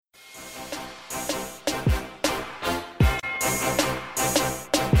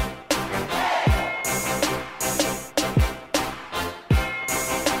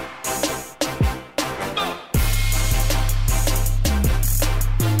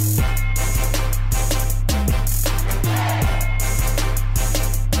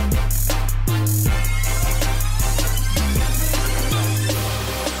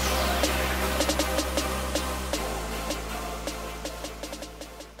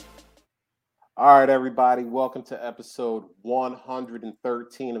All right, everybody, welcome to episode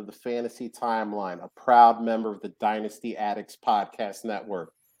 113 of the Fantasy Timeline, a proud member of the Dynasty Addicts Podcast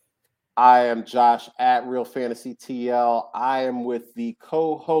Network. I am Josh at Real Fantasy TL. I am with the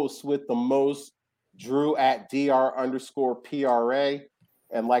co-host with the most, Drew at DR_PRA.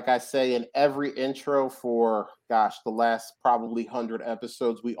 And like I say in every intro for, the last probably 100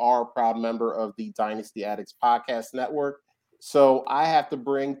 episodes, we are a proud member of the Dynasty Addicts Podcast Network. So I have to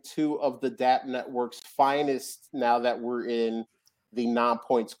bring two of the DAP Network's finest now that we're in the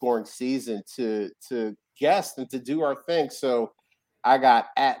non-point scoring season to guest and to do our thing. So I got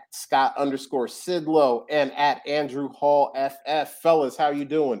at Scott_Sidlow and at Andrew Hall FF. Fellas, how you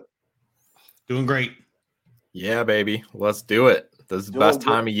doing? Doing great. Yeah, baby. Let's do it. This is the best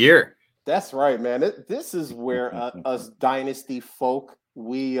time of year. That's right, man. This is where us dynasty folk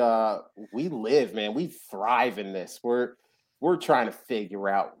we live, man. We thrive in this. We're trying to figure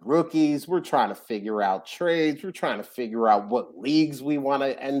out rookies. We're trying to figure out trades. We're trying to figure out what leagues we want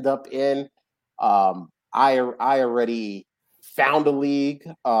to end up in. I already found a league.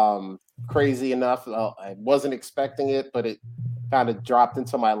 Crazy enough, I wasn't expecting it, but it kind of dropped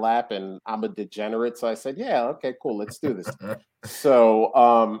into my lap, and I'm a degenerate, so I said, "Yeah, okay, cool, let's do this."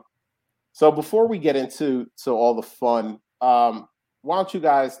 So before we get into all the fun, why don't you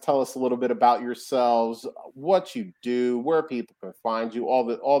guys tell us a little bit about yourselves, what you do, where people can find you, all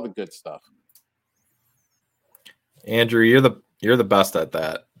the good stuff. Andrew, you're the best at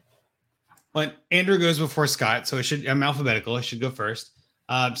that. Well, Andrew goes before Scott, so I'm alphabetical. I should go first.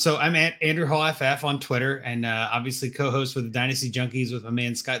 So I'm at Andrew Hall FF on Twitter, and obviously co-host with the Dynasty Junkies with my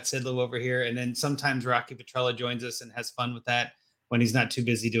man Scott Sidlow over here. And then sometimes Rocky Petrella joins us and has fun with that when he's not too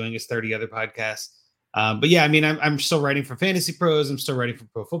busy doing his 30 other podcasts. But yeah, I mean, I'm still writing for Fantasy Pros. I'm still writing for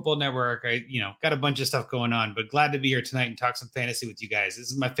Pro Football Network. I got a bunch of stuff going on, but glad to be here tonight and talk some fantasy with you guys.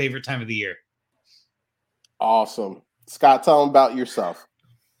 This is my favorite time of the year. Awesome. Scott, tell them about yourself.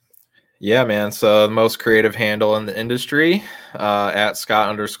 Yeah, man. So the most creative handle in the industry, at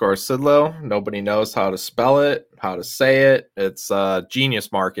Scott_Sidlow. Nobody knows how to spell it, how to say it. It's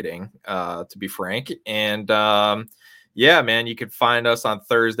genius marketing, to be frank. And yeah, man, you can find us on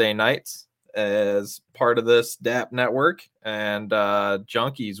Thursday nights as part of this DAP network. And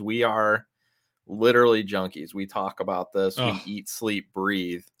junkies, we are literally junkies. We talk about this. We eat, sleep,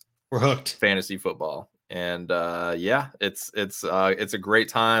 breathe. We're hooked. Fantasy football. And yeah, it's a great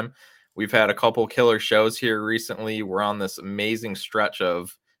time. We've had a couple killer shows here recently. We're on this amazing stretch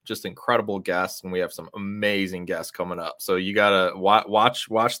of just incredible guests, and we have some amazing guests coming up. So you gotta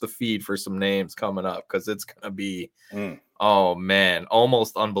watch the feed for some names coming up, because it's gonna be oh man,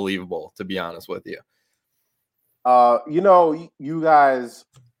 almost unbelievable, to be honest with you. You guys,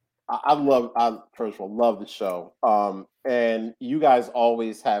 I first of all love the show. And you guys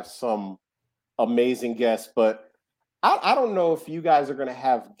always have some amazing guests, but I don't know if you guys are going to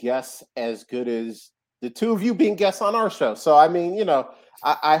have guests as good as the two of you being guests on our show. So, I mean,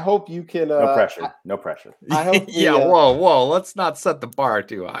 I hope you can. No pressure. No pressure. I hope whoa. Let's not set the bar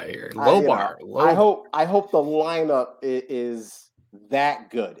too high here. Low bar. I hope the lineup is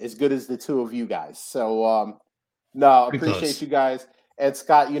that good as the two of you guys. So, no, appreciate you guys. And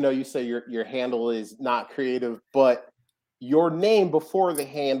Scott, you say your handle is not creative, but your name before the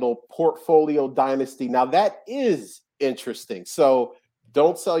handle, Portfolio Dynasty. Now that is interesting. So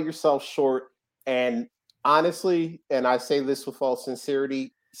don't sell yourself short. And honestly, and I say this with all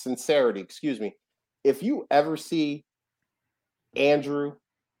sincerity, excuse me, if you ever see Andrew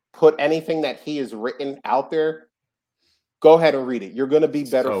put anything that he has written out there, go ahead and read it. You're going to be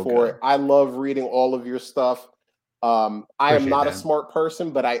better for it. I love reading all of your stuff. I am not a smart person,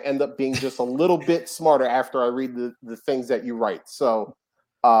 but I end up being just a little bit smarter after I read the things that you write. So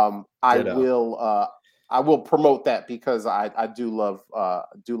I will promote that, because I do love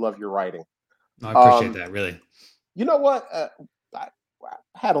your writing. I appreciate that, really. You know what? I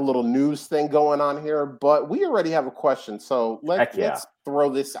had a little news thing going on here, but we already have a question. So let's throw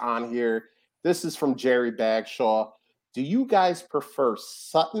this on here. This is from Jerry Bagshaw. Do you guys prefer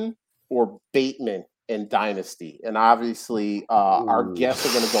Sutton or Bateman in Dynasty? And obviously, our guests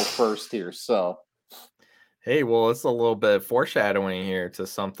are going to go first here. So. Hey, well, it's a little bit of foreshadowing here to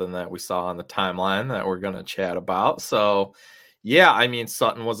something that we saw on the timeline that we're going to chat about. So, yeah, I mean,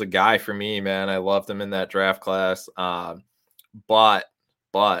 Sutton was a guy for me, man. I loved him in that draft class. But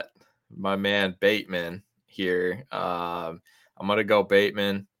my man Bateman here, I'm going to go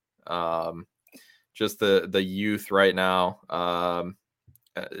Bateman. Just the youth right now.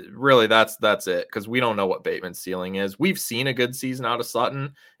 Really, that's it, because we don't know what Bateman's ceiling is. We've seen a good season out of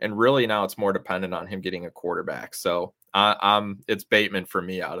Sutton, and really now it's more dependent on him getting a quarterback. So it's Bateman for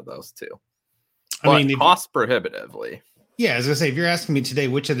me out of those two. but I mean, cost prohibitively. Yeah, as I say, if you're asking me today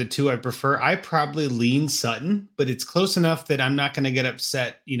which of the two I prefer, I probably lean Sutton, but it's close enough that I'm not going to get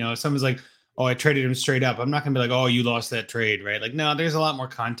upset. If someone's like, "Oh, I traded him straight up," I'm not going to be like, "Oh, you lost that trade," right? Like, no, there's a lot more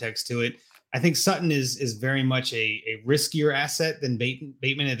context to it. I think Sutton is very much a riskier asset than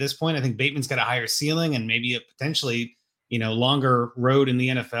Bateman at this point. I think Bateman's got a higher ceiling and maybe a potentially longer road in the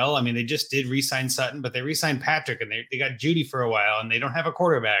NFL. I mean, they just did re-sign Sutton, but they re-signed Patrick and they got Judy for a while, and they don't have a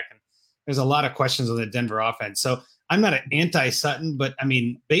quarterback. And there's a lot of questions on the Denver offense. So I'm not an anti-Sutton, but I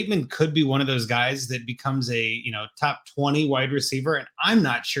mean, Bateman could be one of those guys that becomes a top 20 wide receiver, and I'm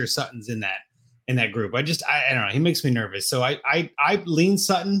not sure Sutton's in that group. I don't know. He makes me nervous. So I lean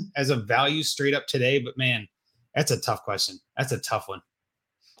Sutton as a value straight up today, but man, that's a tough question. That's a tough one.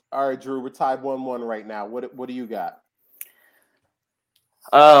 All right, Drew, we're tied 1-1 right now. What do you got?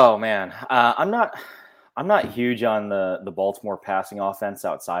 Oh man, I'm not huge on the Baltimore passing offense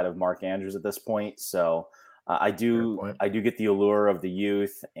outside of Mark Andrews at this point, so. I do get the allure of the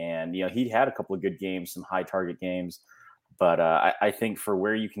youth, and he had a couple of good games, some high target games, but I think for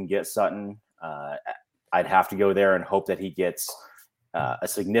where you can get Sutton, I'd have to go there and hope that he gets a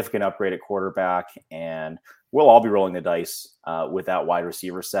significant upgrade at quarterback, and we'll all be rolling the dice with that wide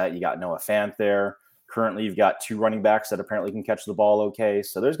receiver set. You got Noah Fant there. Currently, you've got 2 running backs that apparently can catch the ball okay,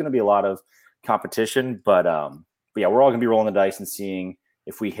 so there's going to be a lot of competition, but yeah, we're all going to be rolling the dice and seeing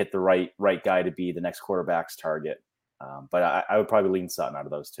if we hit the right guy to be the next quarterback's target. But I would probably lean Sutton out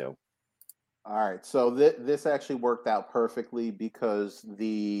of those two. All right. So this actually worked out perfectly because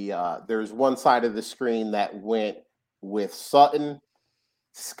there's one side of the screen that went with Sutton.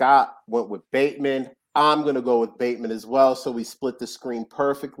 Scott went with Bateman. I'm going to go with Bateman as well. So we split the screen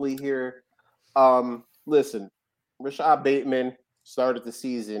perfectly here. Listen, Rashad Bateman started the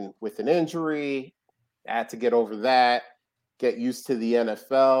season with an injury. Had to get over that. Get used to the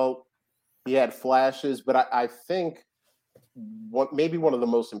NFL. He had flashes, but I think maybe one of the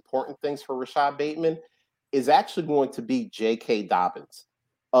most important things for Rashad Bateman is actually going to be J.K. Dobbins,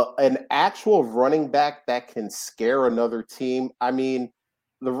 an actual running back that can scare another team. I mean,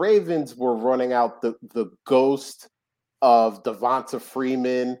 the Ravens were running out the ghost of Devonta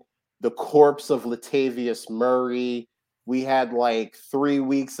Freeman, the corpse of Latavius Murray. We had like 3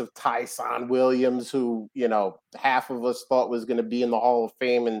 weeks of Tyson Williams, who, half of us thought was going to be in the Hall of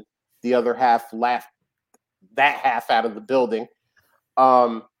Fame and the other half laughed that half out of the building.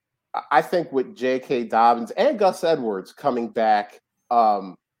 I think with J.K. Dobbins and Gus Edwards coming back,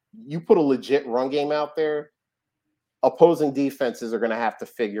 you put a legit run game out there, opposing defenses are going to have to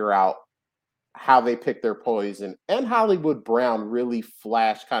figure out how they pick their poison. And Hollywood Brown really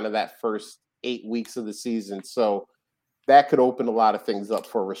flashed kind of that first 8 weeks of the season. So that could open a lot of things up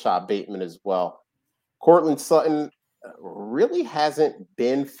for Rashad Bateman as well. Courtland Sutton really hasn't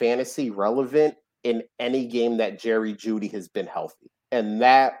been fantasy relevant in any game that Jerry Jeudy has been healthy. And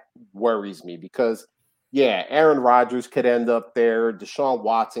that worries me because, yeah, Aaron Rodgers could end up there. Deshaun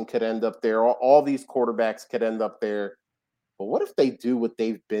Watson could end up there. All these quarterbacks could end up there. But what if they do what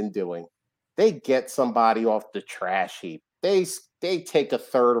they've been doing? They get somebody off the trash heap. They take a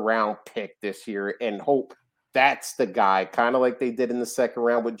 3rd round pick this year and hope that's the guy, kind of like they did in the 2nd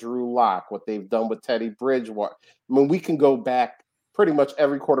round with Drew Lock, what they've done with Teddy Bridgewater. I mean, we can go back pretty much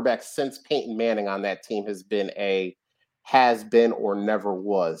every quarterback since Peyton Manning on that team has been or never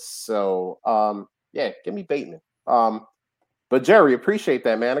was. So, yeah, give me Bateman. But Jerry, appreciate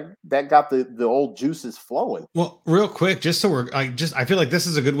that, man. That got the old juices flowing. Well, real quick, just so I feel like this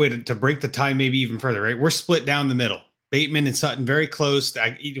is a good way to break the tie maybe even further, right? We're split down the middle. Bateman and Sutton very close.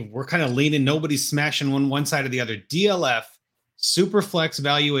 We're kind of leaning. Nobody's smashing one side or the other. DLF, super flex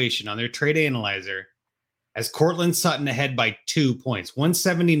valuation on their trade analyzer has Courtland Sutton ahead by 2 points,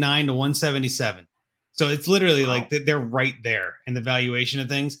 179 to 177. So it's literally like they're right there in the valuation of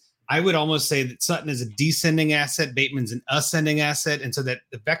things. I would almost say that Sutton is a descending asset. Bateman's an ascending asset. And so that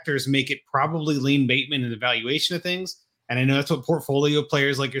the vectors make it probably lean Bateman in the valuation of things. And I know that's what portfolio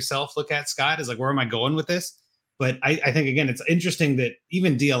players like yourself look at, Scott, is like, where am I going with this? But I think, again, it's interesting that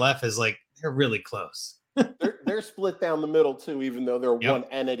even DLF is like, they're really close. they're split down the middle too, even though they're one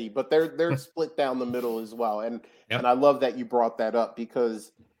entity, but they're split down the middle as well. And I love that you brought that up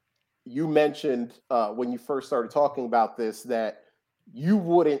because you mentioned when you first started talking about this, that you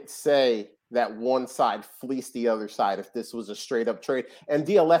wouldn't say that one side fleeced the other side if this was a straight up trade. And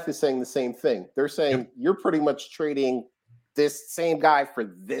DLF is saying the same thing. They're saying you're pretty much trading this same guy for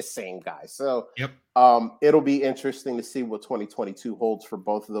this same guy. So it'll be interesting to see what 2022 holds for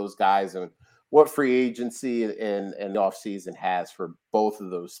both of those guys and what free agency and offseason has for both of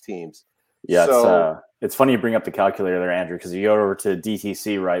those teams. Yeah, so, it's funny you bring up the calculator there, Andrew, because you go over to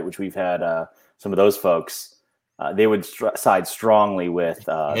DTC, right, which we've had some of those folks, they would side strongly with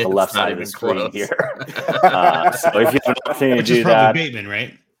the left side of the screen here. So if you have an opportunity to do that, Bateman,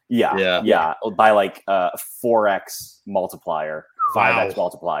 right? Yeah, by like 4x multiplier, 5x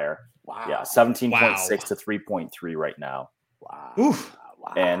multiplier. Wow. Yeah, 17.6 to 3.3 right now. Wow. Oof.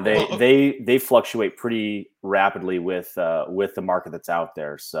 Wow. And they fluctuate pretty rapidly with the market that's out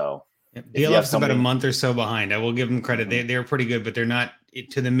there. So DLF's about a month or so behind. I will give them credit. They're pretty good, but they're not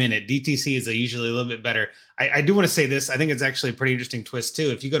to the minute. DTC is usually a little bit better. I do want to say this. I think it's actually a pretty interesting twist too.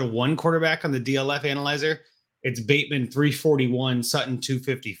 If you go to one quarterback on the DLF analyzer, it's Bateman 341, Sutton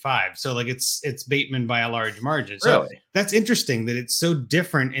 255. So like it's Bateman by a large margin. So that's interesting that it's so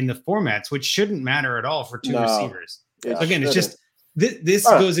different in the formats, which shouldn't matter at all for two receivers. Again, it's just this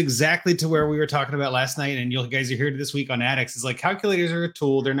goes exactly to where we were talking about last night, and you guys are here this week on Addicts. It's like calculators are a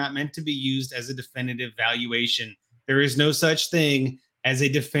tool. They're not meant to be used as a definitive valuation. There is no such thing as a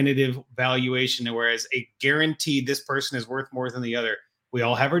definitive valuation, whereas a guaranteed this person is worth more than the other. We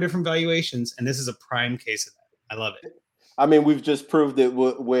all have our different valuations, and this is a prime case of that. I love it. I mean, we've just proved it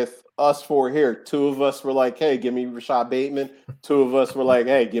with us four here. Two of us were like, hey, give me Rashad Bateman. Two of us were like,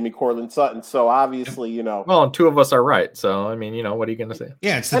 hey, give me Courtland Sutton. So obviously, Well, and two of us are right. So, I mean, what are you going to say?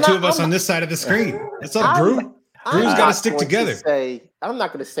 Yeah, it's the two of us on this side of the screen. That's up, Drew. Drew's got to stick together. I'm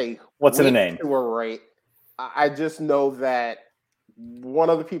not going to say what's in the name. We're right. I just know that one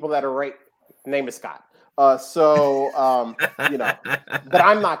of the people that are right, name is Scott. But I'm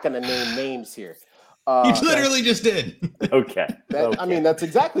not going to name names here. You literally just did. Okay. I mean, that's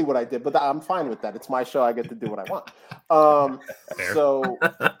exactly what I did, but I'm fine with that. It's my show. I get to do what I want. So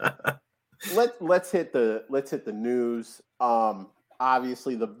let's hit the news.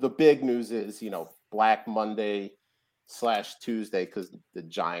 Obviously, the big news is Black Monday / Tuesday, because the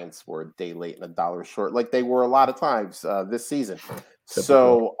Giants were a day late and a dollar short, like they were a lot of times this season.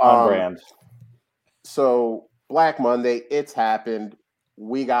 So on brand. So Black Monday, it's happened.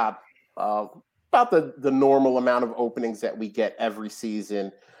 We got about the normal amount of openings that we get every season.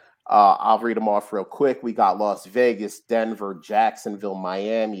 I'll read them off real quick. We got Las Vegas, Denver, Jacksonville,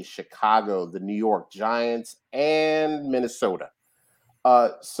 Miami, Chicago, the New York Giants, and Minnesota.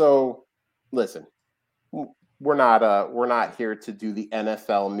 So listen, we're not here to do the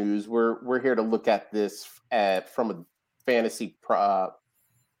NFL news. We're here to look at this from a fantasy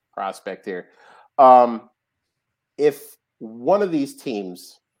prospect here. If one of these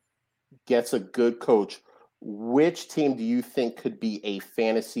teams gets a good coach, which team do you think could be a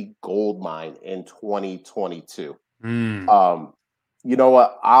fantasy gold mine in 2022? You know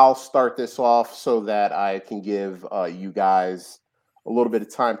what? I'll start this off so that I can give you guys a little bit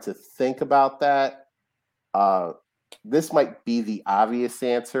of time to think about that. This might be the obvious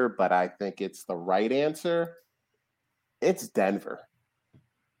answer, but I think it's the right answer. It's Denver.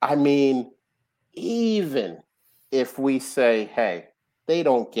 I mean, even if we say, hey, they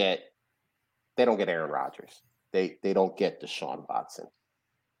don't get Aaron Rodgers. They don't get Deshaun Watson.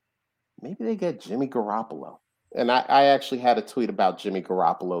 Maybe they get Jimmy Garoppolo. And I actually had a tweet about Jimmy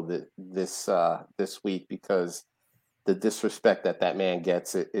Garoppolo this week, because the disrespect that man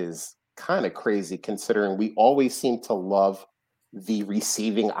gets is kind of crazy, considering we always seem to love the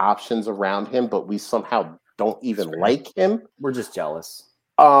receiving options around him, but we somehow don't even like him. We're just jealous.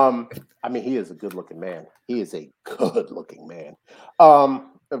 I mean, he is a good-looking man. He is a good-looking man. But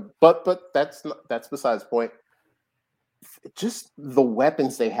that's besides the point. Just the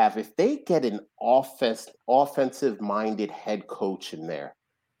weapons they have. If they get an offensive-minded head coach in there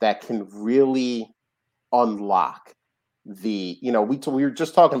that can really unlock we were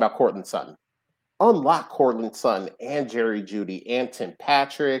just talking about Courtland Sutton. Unlock Courtland Sutton and Jerry Jeudy and Tim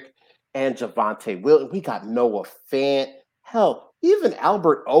Patrick and Javonte Williams. We got Noah Fant. Hell, even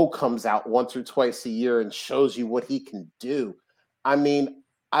Albert O comes out once or twice a year and shows you what he can do. I mean,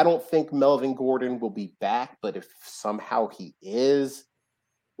 I don't think Melvin Gordon will be back, but if somehow he is,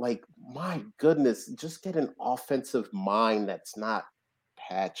 like, my goodness, just get an offensive mind that's not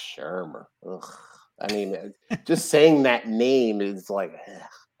Pat Shurmur. Ugh. I mean, just saying that name is like,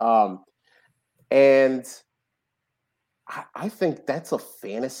 and I think that's a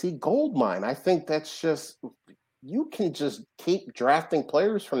fantasy gold mine. I think that's just, you can just keep drafting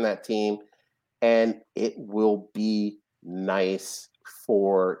players from that team and it will be nice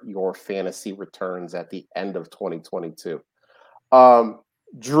for your fantasy returns at the end of 2022.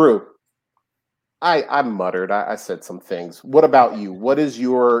 Drew, I muttered. I said some things. What about you? What is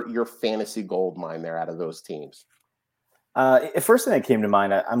your fantasy gold mine there out of those teams? First thing that came to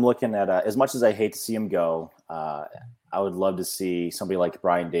mind, I'm looking at, as much as I hate to see him go, I would love to see somebody like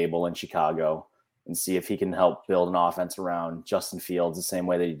Brian Dable in Chicago. and see if he can help build an offense around Justin Fields the same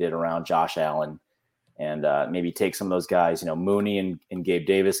way that he did around Josh Allen. And maybe take some of those guys, Mooney and Gabe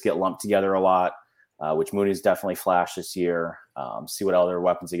Davis get lumped together a lot, which Mooney's definitely flashed this year. See what other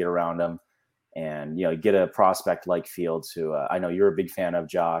weapons they get around him. And, get a prospect like Fields, who I know you're a big fan of,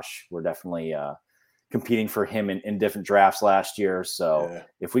 Josh. We're definitely competing for him in different drafts last year. So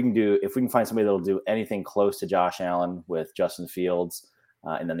if we can find somebody that'll do anything close to Josh Allen with Justin Fields,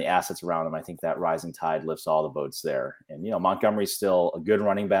 and then the assets around him, I think that rising tide lifts all the boats there. And, Montgomery's still a good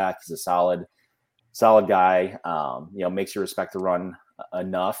running back. He's a solid guy, makes you respect the run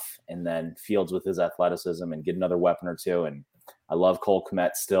enough, and then Fields with his athleticism and get another weapon or two. And I love Cole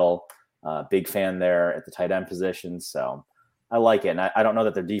Kmet still, big fan there at the tight end position. So I like it. And I don't know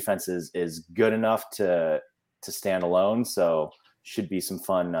that their defense is good enough to stand alone. So should be some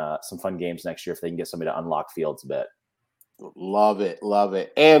fun games next year if they can get somebody to unlock Fields a bit. Love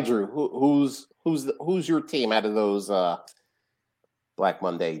it. Andrew, who's your team out of those Black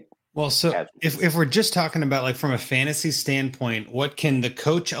Monday? Well, so if we're just talking about like from a fantasy standpoint, what can the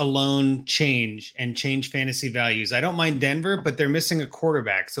coach alone change fantasy values? I don't mind Denver, but they're missing a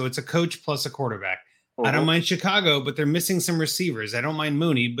quarterback. So it's a coach plus a quarterback. Uh-huh. I don't mind Chicago, but they're missing some receivers. I don't mind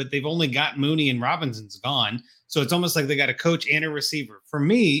Mooney, but they've only got Mooney and Robinson's gone. So it's almost like they got a coach and a receiver. For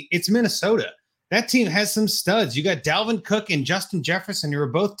me, it's Minnesota. That team has some studs. You got Dalvin Cook and Justin Jefferson, who are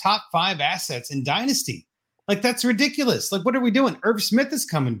both top 5 assets in Dynasty. Like, that's ridiculous. Like, what are we doing? Irv Smith is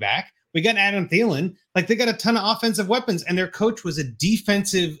coming back. We got Adam Thielen. Like, they got a ton of offensive weapons, and their coach was a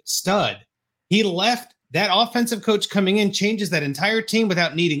defensive stud. He left. That offensive coach coming in changes that entire team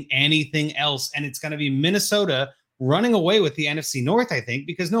without needing anything else, and it's going to be Minnesota running away with the NFC North, I think,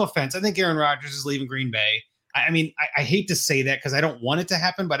 because no offense, I think Aaron Rodgers is leaving Green Bay. I hate to say that because I don't want it to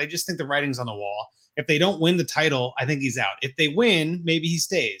happen, but I just think the writing's on the wall. If they don't win the title, I think he's out. If they win, maybe he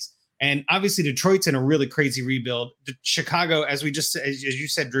stays. And obviously Detroit's in a really crazy rebuild. Chicago, as you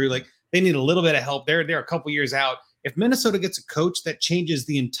said, Drew, like they need a little bit of help. They're a couple years out. If Minnesota gets a coach that changes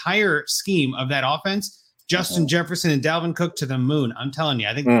the entire scheme of that offense, Justin Jefferson and Dalvin Cook to the moon. I'm telling you,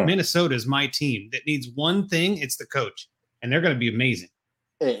 I think Minnesota is my team that needs one thing. It's the coach, and they're going to be amazing.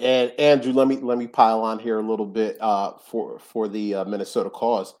 And Andrew, let me pile on here a little bit for the Minnesota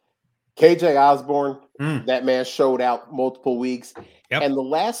cause. KJ Osborne, that man showed out multiple weeks. Yep. And the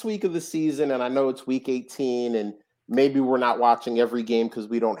last week of the season, and I know it's week 18, and maybe we're not watching every game because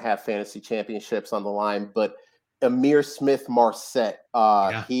we don't have fantasy championships on the line, but Amir Smith-Marset,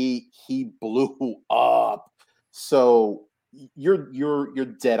 he blew up. So you're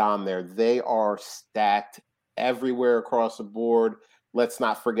dead on there. They are stacked everywhere across the board. Let's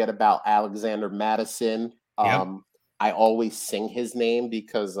not forget about Alexander Madison. Yep. I always sing his name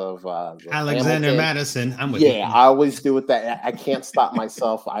because of Alexander Hamilton. Madison. I'm with you. Yeah, I always do it. That I can't stop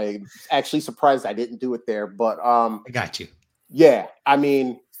myself. I'm actually surprised I didn't do it there, but I got you. Yeah, I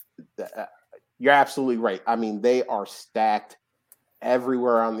mean, you're absolutely right. I mean, they are stacked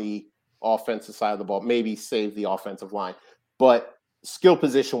everywhere on the offensive side of the ball. Maybe save the offensive line, but skill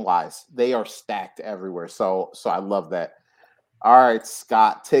position wise, they are stacked everywhere. So I love that. All right,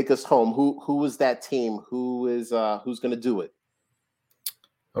 Scott, take us home. Who is that team? Who's going to do it?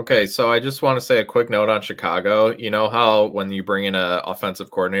 Okay, so I just want to say a quick note on Chicago. You know how when you bring in an offensive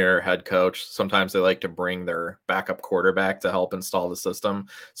coordinator or head coach, sometimes they like to bring their backup quarterback to help install the system.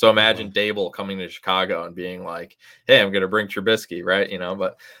 So imagine Dable coming to Chicago and being like, "Hey, I'm going to bring Trubisky," right?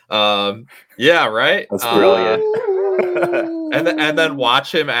 But yeah, right. That's brilliant. and then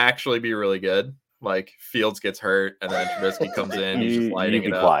watch him actually be really good. Like Fields gets hurt, and then Trubisky comes in. He's just lighting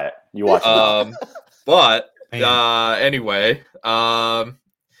it up. Quiet. You watch it. But anyway,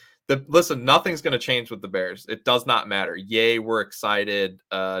 listen, nothing's going to change with the Bears. It does not matter. Yay, we're excited.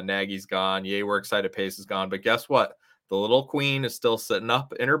 Nagy's gone. Yay, we're excited. Pace is gone. But guess what? The little queen is still sitting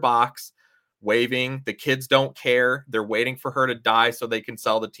up in her box, waving. The kids don't care. They're waiting for her to die so they can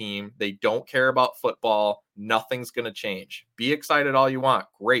sell the team. They don't care about football. Nothing's going to change. Be excited all you want.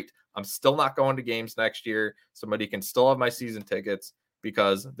 Great. I'm still not going to games next year. Somebody can still have my season tickets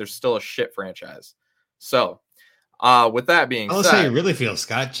because there's still a shit franchise. So, with that being said, that's how you really feel,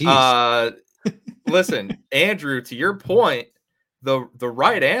 Scott. Jeez. Listen, Andrew, to your point, the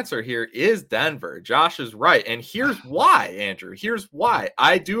right answer here is Denver. Josh is right. And here's why, Andrew. Here's why.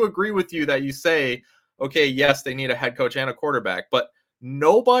 I do agree with you that you say, okay, yes, they need a head coach and a quarterback, but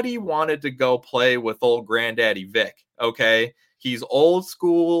nobody wanted to go play with old granddaddy Vic, okay? He's old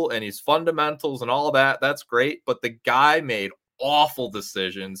school and he's fundamentals and all that. That's great. But the guy made awful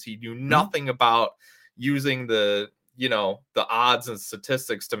decisions. He knew nothing about using the odds and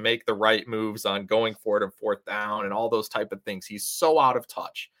statistics to make the right moves on going for it and fourth down and all those type of things. He's so out of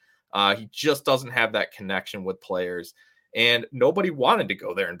touch. He just doesn't have that connection with players, and nobody wanted to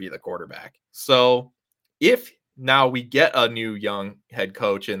go there and be the quarterback. So if now we get a new young head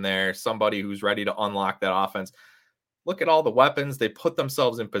coach in there, somebody who's ready to unlock that offense, look at all the weapons. They put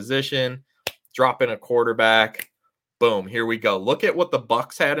themselves in position, drop in a quarterback. Boom, here we go. Look at what the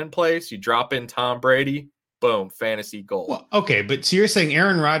Bucs had in place. You drop in Tom Brady. Boom, fantasy gold. Well, okay, but so you're saying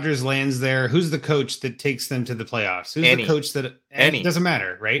Aaron Rodgers lands there. Who's the coach that takes them to the playoffs? Who's the coach that it doesn't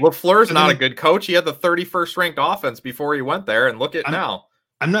matter, right? LaFleur's not a good coach. He had the 31st ranked offense before he went there, and look at now.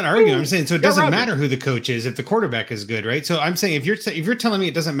 I'm not arguing. I'm saying so it doesn't matter who the coach is if the quarterback is good, right? So I'm saying if you're telling me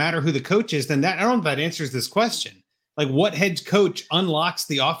it doesn't matter who the coach is, then that I don't know if that answers this question. Like what head coach unlocks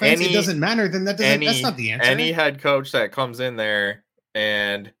the offense? It doesn't matter. Then that's not the answer. Any head coach that comes in there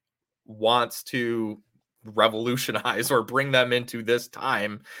and wants to revolutionize or bring them into this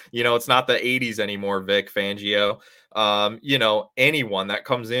time, it's not the 80s anymore. Vic Fangio, anyone that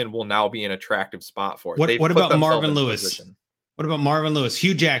comes in will now be an attractive spot for it. What about Marvin Lewis? What about Marvin Lewis?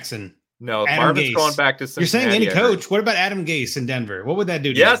 Hugh Jackson? No, Marvin's going back to Cincinnati. You're saying any coach. What about Adam Gase in Denver? What would that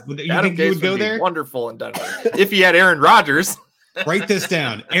do to you? You think he would go there? Wonderful in Denver. If he had Aaron Rodgers. Write this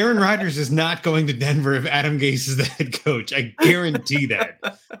down. Aaron Rodgers is not going to Denver if Adam Gase is the head coach. I guarantee that.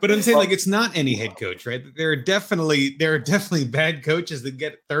 But I'm saying it's not any head coach, right? There are definitely bad coaches that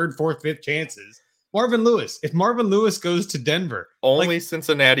get third, fourth, fifth chances. Marvin Lewis. If Marvin Lewis goes to Denver, only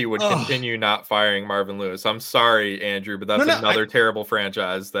Cincinnati would continue not firing Marvin Lewis. I'm sorry, Andrew, but that's another terrible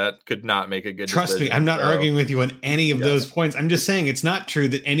franchise that could not make a good trust decision. Me, I'm not arguing with you on any of those points. I'm just saying it's not true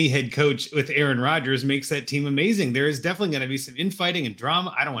that any head coach with Aaron Rodgers makes that team amazing. There is definitely going to be some infighting and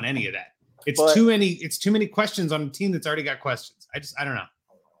drama. I don't want any of that. It's too many questions on a team that's already got questions. I don't know.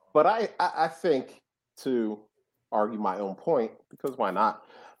 But I think, to argue my own point, because why not?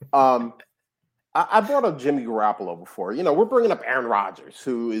 I brought up Jimmy Garoppolo before. We're bringing up Aaron Rodgers,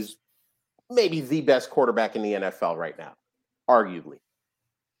 who is maybe the best quarterback in the NFL right now, arguably.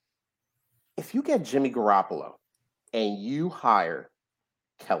 If you get Jimmy Garoppolo and you hire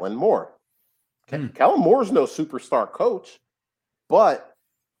Kellen Moore, Kellen Moore's no superstar coach, but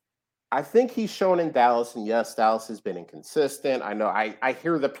I think he's shown in Dallas, and yes, Dallas has been inconsistent. I know I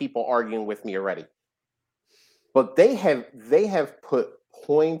hear the people arguing with me already, but they have put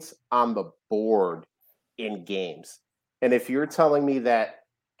points on the board in games. And if you're telling me that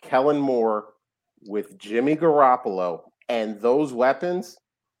Kellen Moore with Jimmy Garoppolo and those weapons,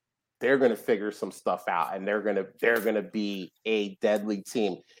 they're going to figure some stuff out, and they're going to be a deadly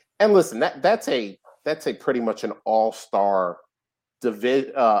team. And listen, that's a pretty much an all-star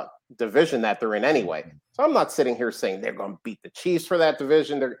division that they're in anyway. So I'm not sitting here saying they're going to beat the Chiefs for that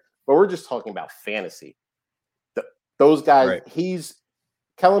division. But we're just talking about fantasy. Those guys, right.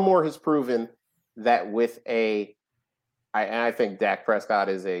 Kellen Moore has proven that with I think Dak Prescott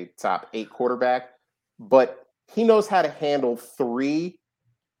is a top 8 quarterback, but he knows how to handle 3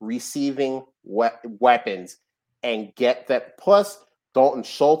 receiving weapons and get that. Plus, Dalton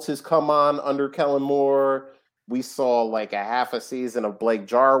Schultz has come on under Kellen Moore. We saw like a half a season of Blake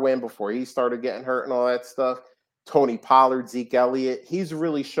Jarwin before he started getting hurt and all that stuff. Tony Pollard, Zeke Elliott. He's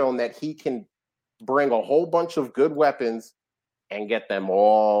really shown that he can bring a whole bunch of good weapons and get them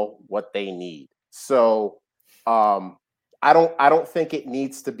all what they need. So I don't think it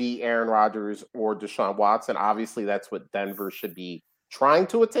needs to be Aaron Rodgers or Deshaun Watson. Obviously, that's what Denver should be trying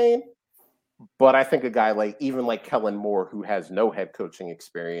to attain. But I think a guy like Kellen Moore, who has no head coaching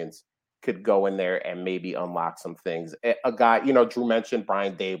experience, could go in there and maybe unlock some things. A guy, Drew mentioned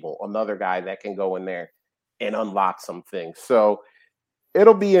Brian Dable, another guy that can go in there and unlock some things. So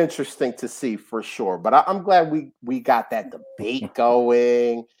it'll be interesting to see for sure. But I'm glad we got that debate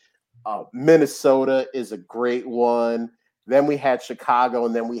going. Minnesota is a great one. Then we had Chicago,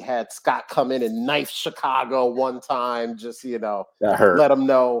 and then we had Scott come in and knife Chicago one time, just, let him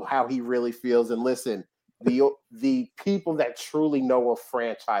know how he really feels. And listen, the people that truly know a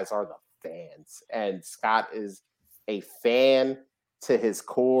franchise are the fans. And Scott is a fan to his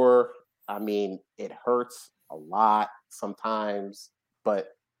core. I mean, it hurts a lot sometimes, but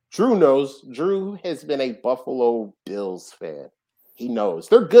Drew knows. Drew has been a Buffalo Bills fan. He knows.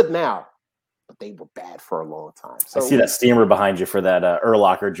 They're good now, but they were bad for a long time. So I see that steamer behind you for that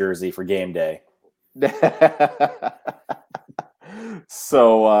Urlacher jersey for game day.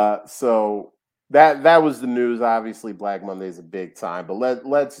 So that was the news. Obviously, Black Monday is a big time, but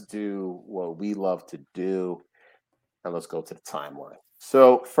let's do what we love to do, and let's go to the timeline.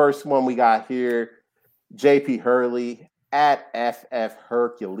 So first one we got here, JP Hurley at FF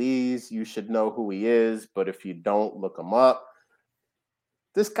Hercules. You should know who he is, but if you don't, look him up.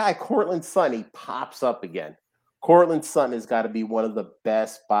 This guy, Cortland Sutton, he pops up again. Courtland Sutton has got to be one of the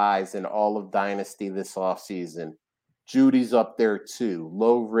best buys in all of Dynasty this offseason. Judy's up there too.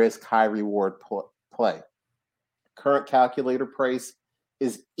 Low risk, high reward play. Current calculator price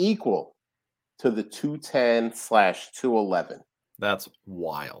is equal to the 210/211. That's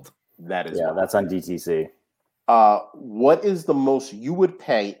wild. That is wild. That's on DTC. What is the most you would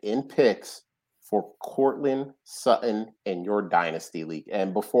pay in picks for Courtland Sutton in your Dynasty league?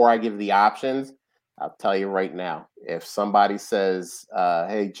 And before I give the options, I'll tell you right now, if somebody says,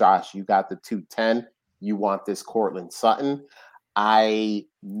 hey, Josh, you got the 210, you want this Courtland Sutton, I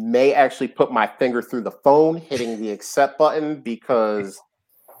may actually put my finger through the phone hitting the accept button, because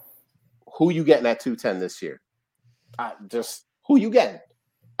who you getting at 210 this year? Just who you getting?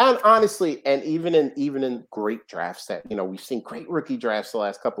 And honestly, and even in great drafts that, we've seen great rookie drafts the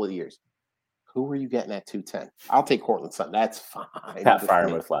last couple of years, who are you getting at 210? I'll take Courtland Sutton. That's fine. Pat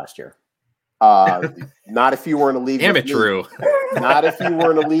Freiermuth last year. Not if you were in a league. Damn it, Drew. Not if you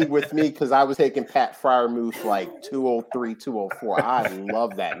were in a league with me, because I was taking Pat Freiermuth like 203, 204. I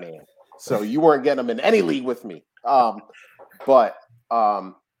love that man. So you weren't getting him in any league with me.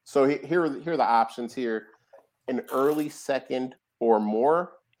 So here are the options here: an early second or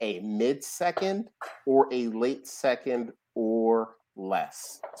more, a mid-second, or a late second or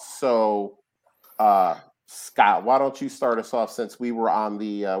less. So, Scott, why don't you start us off, since we were on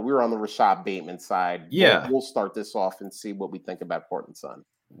the Rashad Bateman side? Yeah, we'll start this off and see what we think about Courtland Sutton.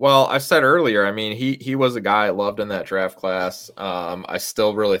 Well, I said earlier, I mean, he was a guy I loved in that draft class. I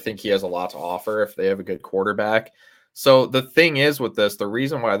still really think he has a lot to offer if they have a good quarterback. So the thing is with this, the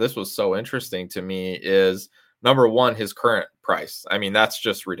reason why this was so interesting to me is, number one, his current price. I mean, that's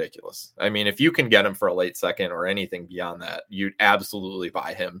just ridiculous. I mean, if you can get him for a late second or anything beyond that, you'd absolutely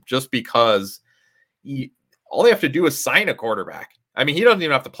buy him, just because all they have to do is sign a quarterback. I mean, he doesn't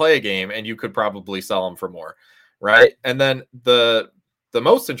even have to play a game, and you could probably sell him for more, right? And then the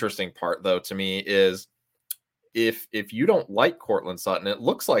most interesting part, though, to me is if you don't like Courtland Sutton, it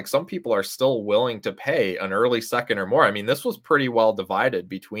looks like some people are still willing to pay an early second or more. I mean, this was pretty well divided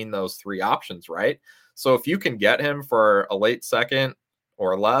between those three options, right? So if you can get him for a late second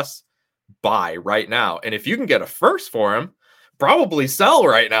or less, buy right now. And if you can get a first for him, probably sell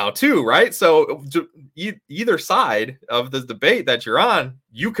right now too, right? So either side of the debate that you're on,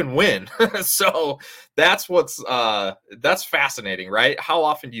 you can win. So that's fascinating, right? How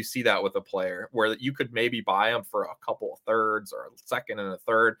often do you see that with a player where you could maybe buy them for a couple of thirds or a second and a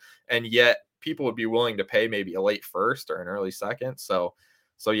third, and yet people would be willing to pay maybe a late first or an early second? So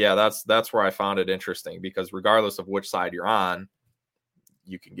yeah, that's where I found it interesting, because regardless of which side you're on,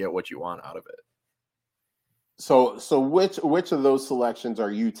 you can get what you want out of it. So which of those selections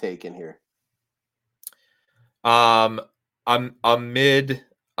are you taking here? I'm a mid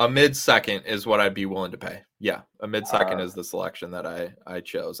second is what I'd be willing to pay. Yeah, a mid second is the selection that I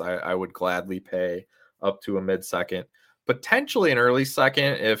chose. I would gladly pay up to a mid second, potentially an early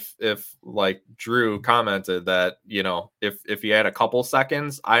second if like Drew commented that, if you had a couple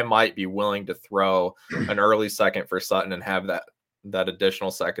seconds, I might be willing to throw an early second for Sutton and have that additional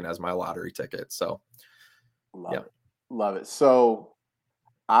second as my lottery ticket. So love it. So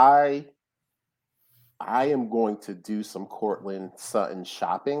I am going to do some Courtland Sutton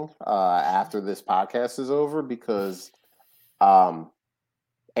shopping after this podcast is over, because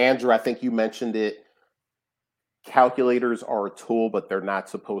Andrew, I think you mentioned it. Calculators are a tool, but they're not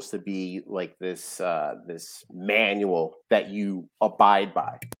supposed to be like this manual that you abide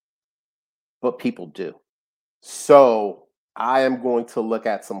by. But people do. So I am going to look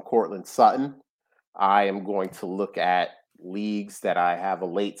at some Courtland Sutton. I am going to look at leagues that I have a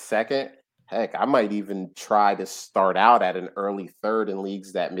late second. Heck, I might even try to start out at an early third in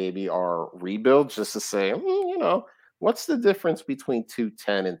leagues that maybe are rebuilds, just to say, what's the difference between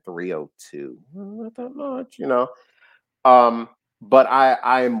 210 and 302? Not that much, But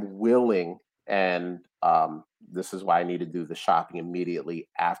I am willing, and this is why I need to do the shopping immediately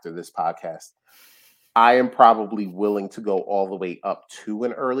after this podcast. I am probably willing to go all the way up to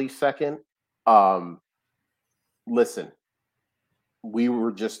an early second. Listen, we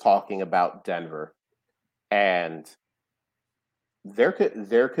were just talking about Denver, and there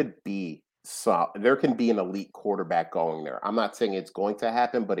can be an elite quarterback going there. I'm not saying it's going to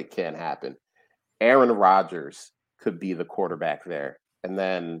happen, but it can happen. Aaron Rodgers could be the quarterback there. And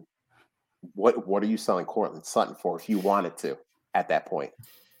then what are you selling Courtland Sutton for if you wanted to at that point?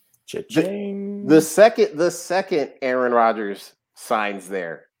 The second Aaron Rodgers signs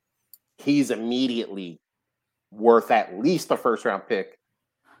there, he's immediately worth at least a first round pick,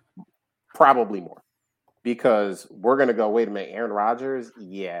 probably more. because we're going to go, wait a minute, Aaron Rodgers,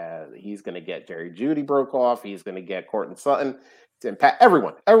 yeah, he's going to get Jerry Jeudy broke off. He's going to get Courtland Sutton to impact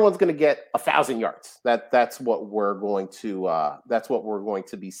everyone's going to get 1,000 yards. That's what we're going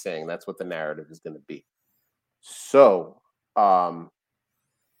to be saying. That's what the narrative is going to be. So that's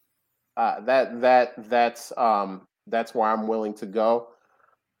where I'm willing to go.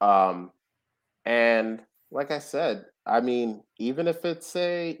 And like I said, I mean, even if it's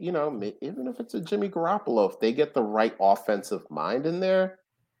a Jimmy Garoppolo, if they get the right offensive mind in there,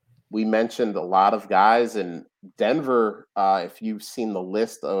 we mentioned a lot of guys in Denver. If you've seen the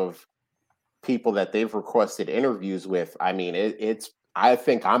list of people that they've requested interviews with, I mean, I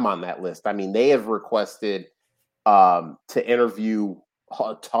think I'm on that list. I mean, they have requested to interview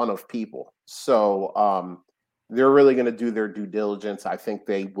a ton of people. So they're really going to do their due diligence. I think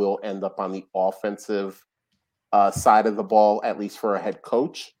they will end up on the offensive side of the ball, at least for a head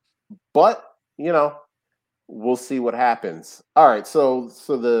coach. But, we'll see what happens. All right, so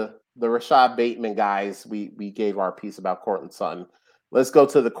the Rashad Bateman guys, we gave our piece about Courtland Sutton. Let's go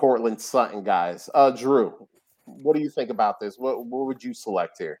to the Courtland Sutton guys. Drew, what do you think about this? What would you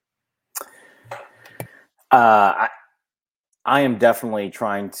select here? I am definitely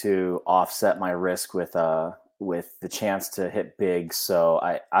trying to offset my risk with the chance to hit big. So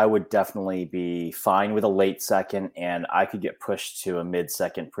I would definitely be fine with a late second, and I could get pushed to a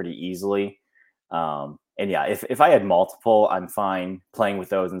mid-second pretty easily. And yeah, if I had multiple, I'm fine playing with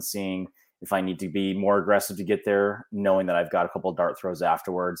those and seeing if I need to be more aggressive to get there, knowing that I've got a couple of dart throws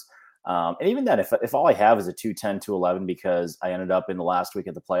afterwards. And even then, if all I have is a 210, 211, because I ended up in the last week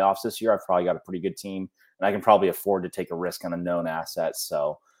of the playoffs this year, I've probably got a pretty good team, and I can probably afford to take a risk on a known asset.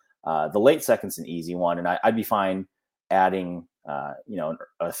 So the late second's an easy one, and I'd be fine adding, a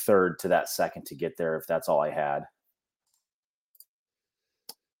third to that second to get there if that's all I had.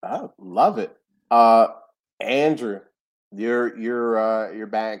 I love it. Andrew, you're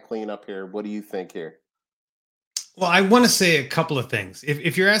batting clean up here. What do you think here? Well, I want to say a couple of things.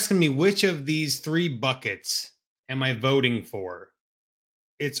 If you're asking me which of these three buckets am I voting for,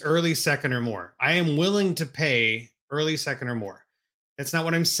 it's early second or more. I am willing to pay early second or more. That's not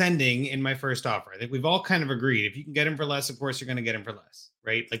what I'm sending in my first offer. I think we've all kind of agreed. If you can get him for less, of course, you're going to get him for less,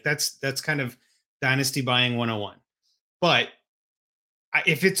 right? Like that's kind of dynasty buying 101. But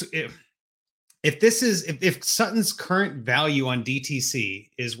if Sutton's current value on DTC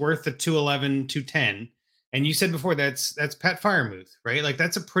is worth the 211, 210, and you said before that's Pat Freiermuth, right? Like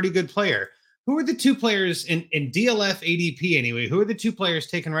that's a pretty good player. Who are the two players in DLF ADP anyway? Who are the two players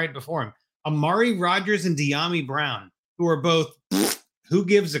taken right before him? Amari Rodgers and De'Ami Brown, who are both who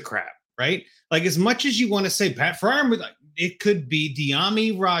gives a crap, right? Like as much as you want to say Pat Freiermuth, it could be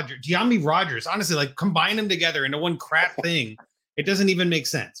De'Ami Rodgers. Honestly, like combine them together into one crap thing. It doesn't even make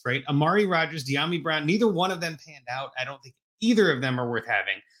sense, right? Amari Rodgers, De'Ami Brown, neither one of them panned out. I don't think either of them are worth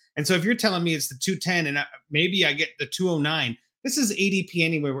having. And so if you're telling me it's the 210 and maybe I get the 209, this is ADP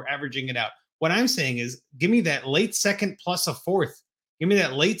anyway. We're averaging it out. What I'm saying is give me that late second plus a fourth. Give me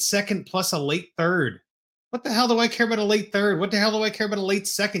that late second plus a late third. What the hell do I care about a late third? What the hell do I care about a late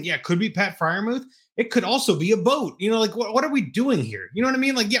second? Yeah, it could be Pat Freiermuth. It could also be a boat. Like what are we doing here? You know what I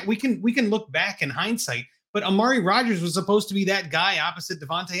mean? Like, yeah, we can look back in hindsight, but Amari Rodgers was supposed to be that guy opposite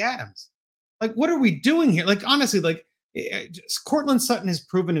Devontae Adams. Like, what are we doing here? Like, honestly, like Courtland Sutton has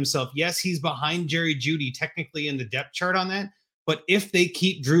proven himself. Yes, he's behind Jerry Jeudy technically in the depth chart on that. But if they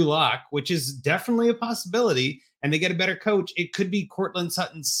keep Drew Lock, which is definitely a possibility, and they get a better coach, it could be Courtland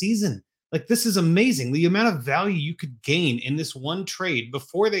Sutton's season. Like, this is amazing. The amount of value you could gain in this one trade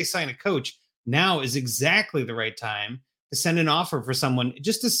before they sign a coach now is exactly the right time to send an offer for someone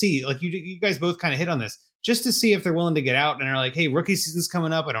just to see, like you guys both kind of hit on this, just to see if they're willing to get out and are like, hey, rookie season's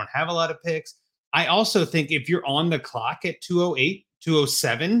coming up. I don't have a lot of picks. I also think if you're on the clock at 208,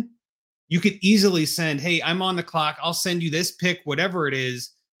 207, you could easily send, hey, I'm on the clock. I'll send you this pick, whatever it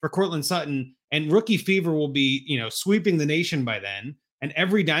is, for Courtland Sutton. And rookie fever will be, sweeping the nation by then. And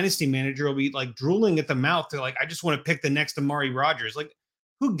every dynasty manager will be like drooling at the mouth. They're like, I just want to pick the next Amari Rodgers. Like,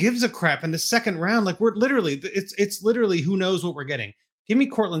 who gives a crap in the second round? Like, we're literally, it's literally who knows what we're getting. Give me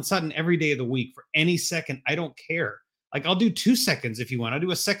Courtland Sutton every day of the week for any second. I don't care. Like, I'll do 2 seconds if you want. I'll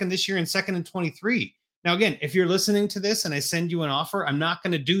do a second this year and second in 23. Now, again, if you're listening to this and I send you an offer, I'm not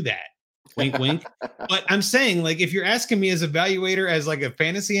going to do that. Wink, wink. But I'm saying, like, if you're asking me as evaluator, as like a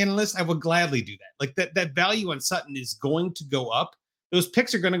fantasy analyst, I would gladly do that. Like that value on Sutton is going to go up. Those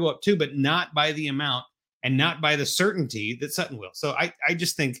picks are going to go up too, but not by the amount and not by the certainty that Sutton will. So I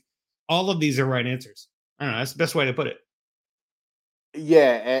just think all of these are right answers. I don't know. That's the best way to put it.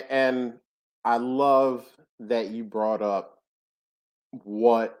 Yeah. And I love that you brought up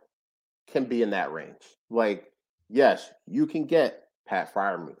what can be in that range. Like, yes, you can get Pat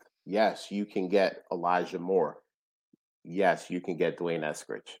Freiermuth. Yes, you can get Elijah Moore. Yes, you can get Dwayne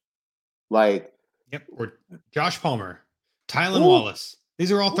Eskridge. Like, yep, or Josh Palmer, Tylan Wallace.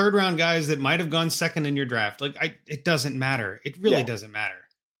 These are all third round guys that might have gone second in your draft. Like, it doesn't matter. It really doesn't matter.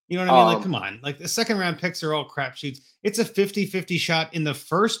 You know what I mean? Like, come on. Like, the second round picks are all crapshoots. It's a 50-50 shot in the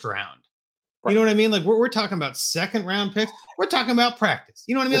first round. You know what I mean? Like, we're talking about second round picks. We're talking about practice.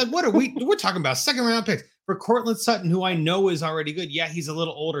 You know what I mean? Like, what are we're talking about second round picks for Courtland Sutton, who I know is already good. Yeah, he's a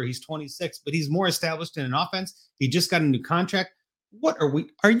little older. He's 26, but he's more established in an offense. He just got a new contract. What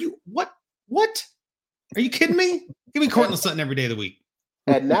are you are you kidding me? Give me Courtland Sutton every day of the week.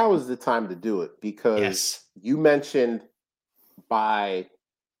 And now is the time to do it, because you mentioned by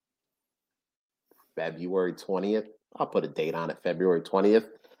February 20th. I'll put a date on it, February 20th.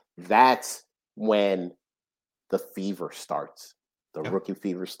 That's when the fever starts. The rookie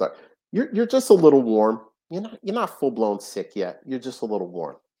fever starts. You're just a little warm. You're not full blown sick yet. You're just a little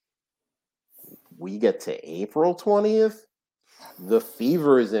warm. We get to April 20th, the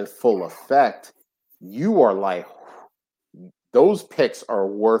fever is in full effect. You are like, those picks are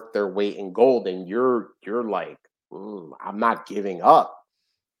worth their weight in gold, and you're like, I'm not giving up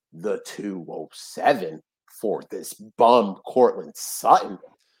the 207 for this bum Courtland Sutton.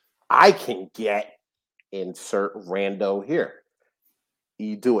 I can get insert rando here.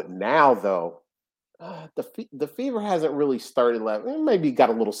 You do it now, though. The fever hasn't really started. Maybe got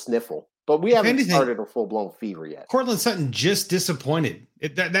a little sniffle, but we haven't started a full-blown fever yet. Courtland Sutton just disappointed.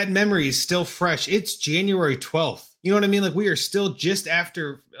 That memory is still fresh. It's January 12th. You know what I mean? Like, we are still just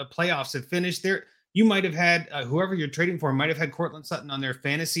after playoffs have finished. There, you might have had whoever you're trading for might have had Courtland Sutton on their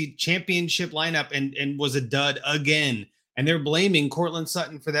fantasy championship lineup and was a dud again. And they're blaming Courtland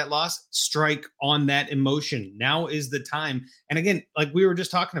Sutton for that loss. Strike on that emotion. Now is the time. And again, like we were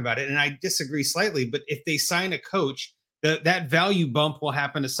just talking about it, and I disagree slightly, but if they sign a coach, that value bump will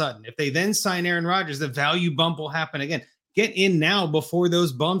happen to Sutton. If they then sign Aaron Rodgers, the value bump will happen again. Get in now before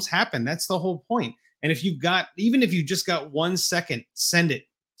those bumps happen. That's the whole point. And even if you just got 1 second, send it.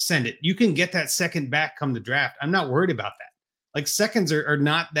 You can get that second back come the draft. I'm not worried about that. Like, seconds are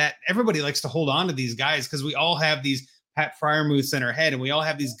not that. Everybody likes to hold on to these guys because we all have these Pat Freiermuths in our head, and we all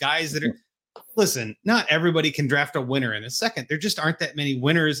have these guys that are, listen, not everybody can draft a winner in a second. There just aren't that many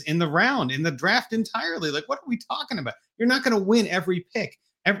winners in the draft entirely. Like, what are we talking about? You're not going to win every pick.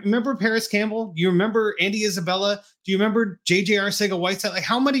 Remember Paris Campbell? Do you remember Andy Isabella? Do you remember J.J. Arcega-Whiteside? Like,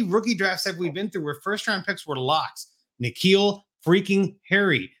 how many rookie drafts have we been through where first-round picks were locks? N'Keal freaking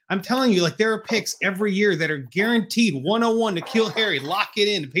Harry. I'm telling you, like, there are picks every year that are guaranteed 101 N'Keal Harry. Lock it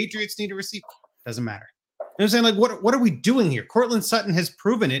in. The Patriots need a receiver. Doesn't matter. You know what I'm saying? Like, what are we doing here? Courtland Sutton has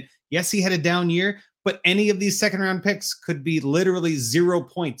proven it. Yes, he had a down year, but any of these second-round picks could be literally 0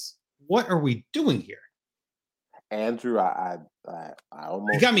 points. What are we doing here? Andrew, I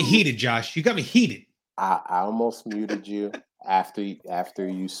almost... You got me heated, Josh. You got me heated. I almost muted you after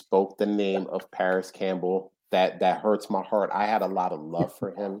you spoke the name of Paris Campbell. That hurts my heart. I had a lot of love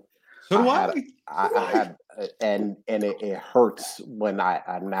for him. So do I. And it hurts when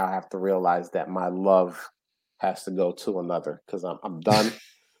I now have to realize that my love has to go to another, because I'm done.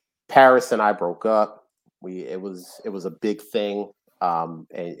 Paris and I broke up. It was a big thing. And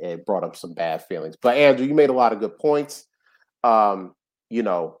it brought up some bad feelings. But Andrew, you made a lot of good points. I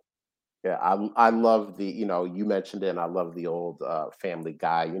love you mentioned it, and I love the old Family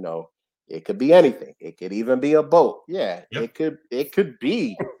Guy. It could be anything. It could even be a boat. Yeah, yep. It could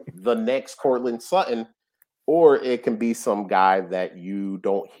be the next Courtland Sutton, or it can be some guy that you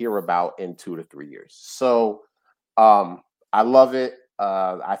don't hear about in 2 to 3 years. So I love it.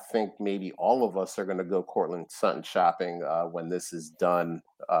 I think maybe all of us are going to go Courtland Sutton shopping when this is done.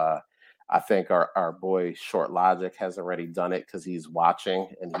 I think our boy Short Logic has already done it because he's watching,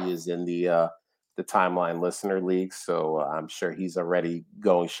 and he is in the Timeline Listener League. So I'm sure he's already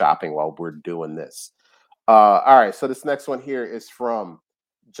going shopping while we're doing this. All right. So this next one here is from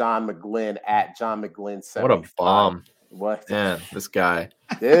John McGlynn at John McGlynn 75. What a bomb. What? Man, this guy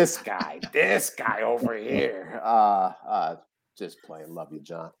over here. Just playing. Love you,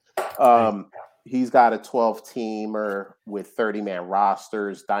 John. He's got a 12-teamer with 30-man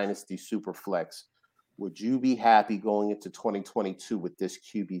rosters, Dynasty Superflex. Would you be happy going into 2022 with this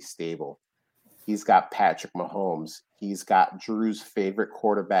QB stable? He's got Patrick Mahomes. He's got Drew's favorite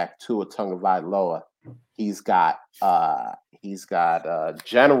quarterback, Tua Tagovailoa. He's got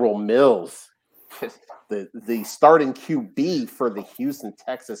General Mills, the starting QB for the Houston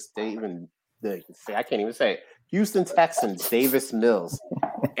Texas I can't even say it. Houston Texans, Davis Mills,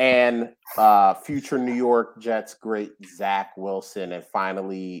 and future New York Jets great Zach Wilson. And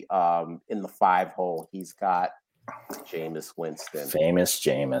finally, in the 5 hole, he's got Jameis Winston. Famous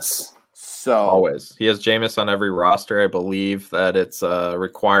Jameis. So always. He has Jameis on every roster. I believe that it's a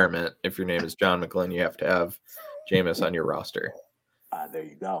requirement. If your name is John McGlynn, you have to have Jameis on your roster. There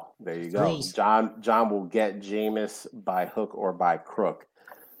you go. There you go. John will get Jameis by hook or by crook.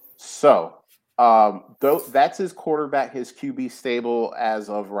 So that's his quarterback, his QB stable as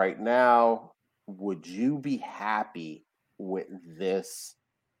of right now. Would you be happy with this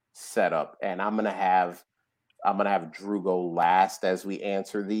setup? And I'm gonna have Drew go last as we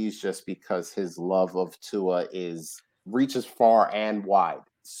answer these, just because his love of Tua reaches far and wide.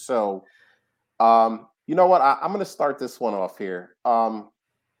 So, you know what? I'm going to start this one off here. I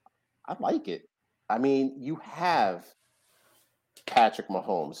like it. I mean, you have Patrick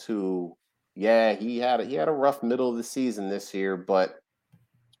Mahomes, who, he had a rough middle of the season this year, but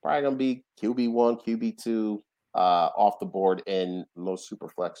it's probably going to be QB1, QB2 off the board in most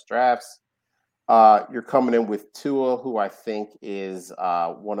Superflex drafts. You're coming in with Tua, who I think is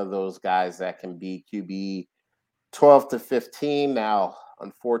one of those guys that can be QB 12 to 15. Now,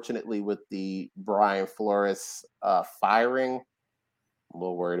 unfortunately, with the Brian Flores firing, I'm a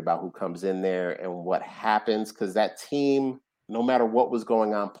little worried about who comes in there and what happens, because that team, no matter what was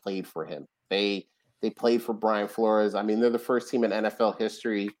going on, played for him. They played for Brian Flores. I mean, they're the first team in NFL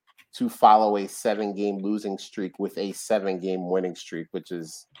history to follow a 7-game losing streak with a 7-game winning streak, which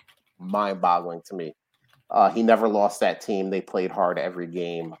is mind-boggling to me. He never lost that team. They played hard every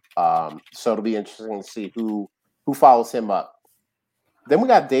game. So it'll be interesting to see who follows him up. Then we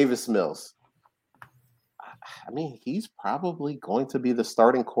got Davis Mills. I mean, he's probably going to be the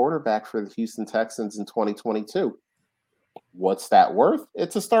starting quarterback for the Houston Texans in 2022. What's that worth?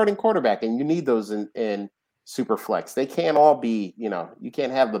 It's a starting quarterback, and you need those in Superflex. They can't all be, you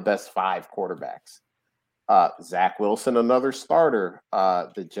can't have the best 5 quarterbacks. Zach Wilson, another starter.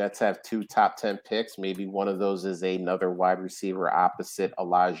 The Jets have 2 top 10 picks. Maybe one of those is another wide receiver opposite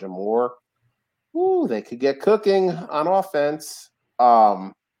Elijah Moore. Ooh, they could get cooking on offense.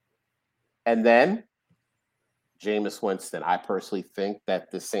 And then Jameis Winston. I personally think that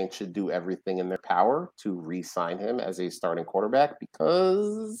the Saints should do everything in their power to re-sign him as a starting quarterback,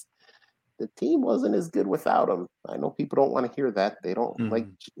 because the team wasn't as good without him. I know people don't want to hear that. They don't like,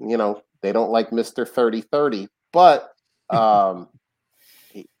 they don't like Mr. 30-30, but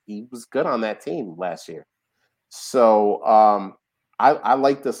he was good on that team last year. So I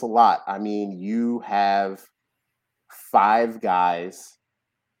like this a lot. I mean, you have 5 guys,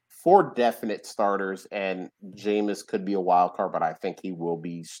 4 definite starters, and Jameis could be a wild card, but I think he will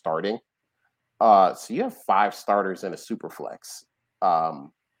be starting. So you have 5 starters in a super flex.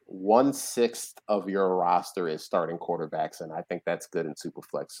 1/6 of your roster is starting quarterbacks, and I think that's good in super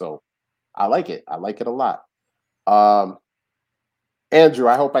flex. So I like it. I like it a lot. Andrew,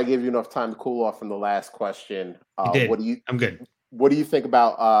 I hope I gave you enough time to cool off from the last question. You did. I'm good. What do you think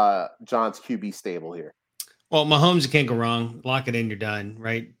about John's QB stable here? Well, Mahomes, you can't go wrong. Lock it in, you're done,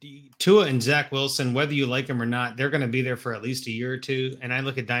 right? Tua and Zach Wilson, whether you like them or not, they're going to be there for at least a year or 2. And I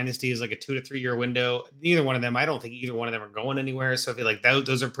look at Dynasty as like a 2 to 3 year window. Neither one of them, I don't think either one of them are going anywhere. So I feel like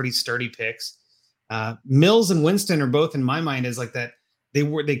those are pretty sturdy picks. Mills and Winston are both, in my mind, as like that.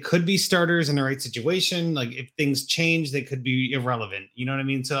 They could be starters in the right situation. Like if things change, they could be irrelevant. You know what I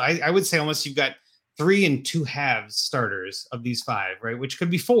mean? So I would say almost you've got 3 and 2/2 starters of these 5, right? Which could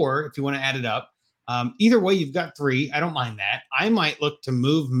be 4 if you want to add it up. Either way, you've got 3. I don't mind that. I might look to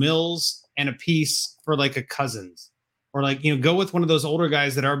move Mills and a piece for like a Cousins, or like, go with one of those older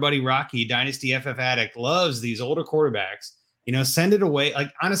guys that our buddy Rocky, Dynasty FF Addict, loves, these older quarterbacks. Send it away.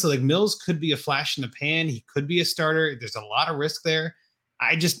 Like honestly, like Mills could be a flash in the pan. He could be a starter. There's a lot of risk there.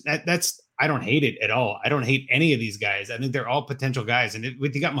 I don't hate it at all. I don't hate any of these guys. I think they're all potential guys. And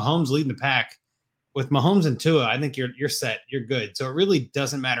with you got Mahomes leading the pack, with Mahomes and Tua, I think you're set. You're good. So it really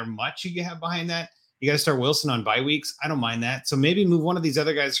doesn't matter much you have behind that. You got to start Wilson on bye weeks. I don't mind that. So maybe move one of these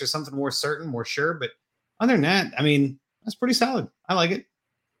other guys for something more certain, more sure. But other than that, I mean, that's pretty solid. I like it.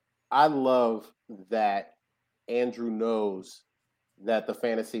 I love that Andrew knows that the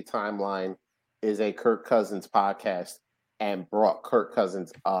Fantasy Timeline is a Kirk Cousins podcast and brought Kirk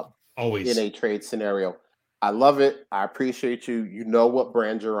Cousins up always in a trade scenario. I love it. I appreciate you. You know what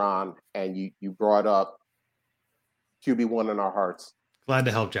brand you're on, and you brought up QB1 in our hearts. Glad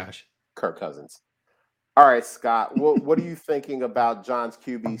to help, Josh. Kirk Cousins. All right, Scott. What are you thinking about John's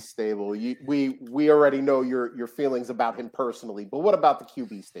QB stable? We already know your feelings about him personally, but what about the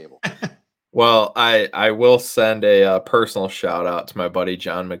QB stable? Well, I will send a personal shout out to my buddy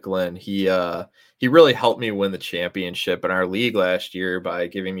John McGlynn. He he really helped me win the championship in our league last year by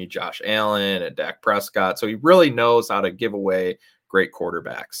giving me Josh Allen and Dak Prescott. So he really knows how to give away great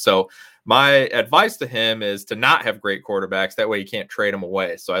quarterbacks. So my advice to him is to not have great quarterbacks. That way you can't trade them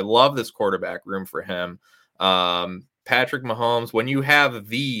away. So I love this quarterback room for him. Patrick Mahomes, when you have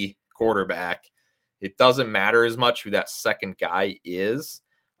the quarterback, it doesn't matter as much who that second guy is.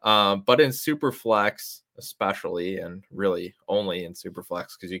 But in Superflex, especially, and really only in Superflex,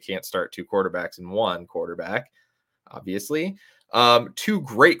 because you can't start two quarterbacks in one quarterback, obviously. Two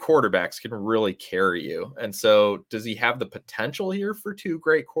great quarterbacks can really carry you. And so does he have the potential here for two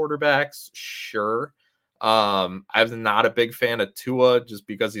great quarterbacks? Sure. I'm not a big fan of Tua just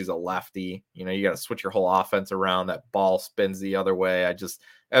because he's a lefty. You know, you got to switch your whole offense around. That ball spins the other way.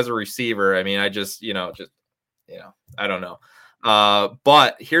 As a receiver, I don't know.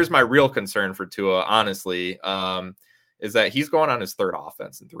 But here's my real concern for Tua, honestly, is that he's going on his third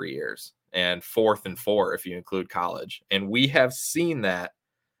offense in 3 years and 4th and 4 if you include college. And we have seen that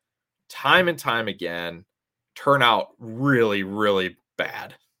time and time again turn out really, really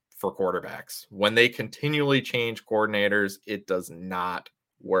bad for quarterbacks. When they continually change coordinators, it does not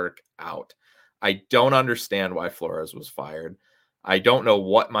work out. I don't understand why Flores was fired. I don't know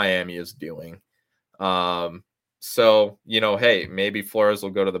what Miami is doing. So, hey, maybe Flores will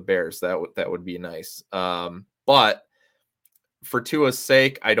go to the Bears. That would be nice. But for Tua's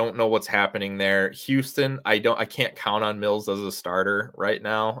sake, I don't know what's happening there. Houston, I can't count on Mills as a starter right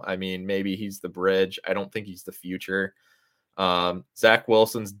now. I mean, maybe he's the bridge. I don't think he's the future. Zach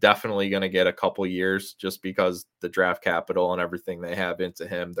Wilson's definitely going to get a couple years just because the draft capital and everything they have into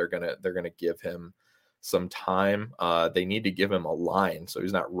him, they're going to give him some time. They need to give him a line so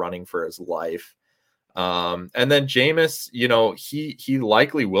he's not running for his life. And then Jameis, he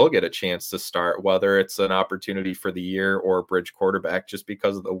likely will get a chance to start, whether it's an opportunity for the year or a bridge quarterback, just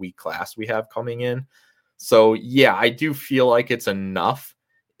because of the weak class we have coming in. So yeah, I do feel like it's enough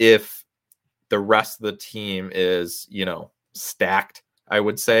if the rest of the team is, stacked. I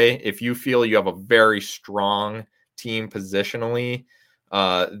would say if you feel you have a very strong team positionally,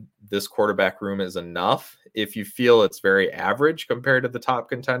 this quarterback room is enough. If you feel it's very average compared to the top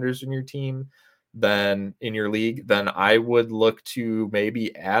contenders in your team, then in your league, then I would look to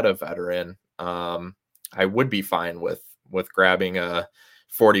maybe add a veteran. I would be fine with grabbing a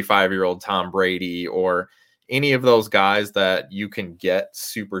 45-year-old Tom Brady or any of those guys that you can get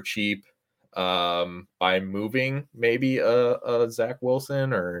super cheap by moving maybe a Zach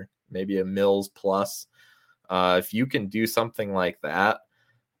Wilson or maybe a Mills plus. If you can do something like that,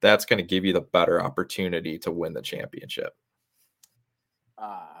 that's going to give you the better opportunity to win the championship.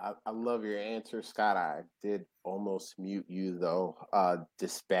 I love your answer, Scott. I did almost mute you, though,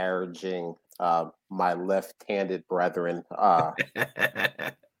 disparaging my left-handed brethren.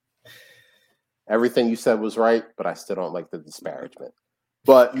 Everything you said was right, but I still don't like the disparagement.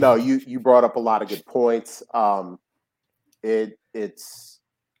 But no, you brought up a lot of good points. It's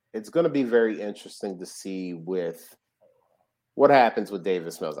going to be very interesting to see with what happens with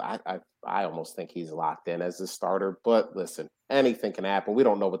Davis Mills. I almost think he's locked in as a starter, but listen, anything can happen. We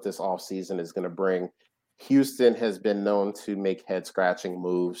don't know what this offseason is going to bring. Houston has been known to make head-scratching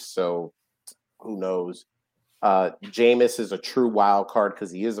moves, so who knows? Jameis is a true wild card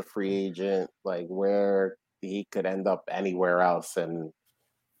because he is a free agent, like where he could end up anywhere else. And,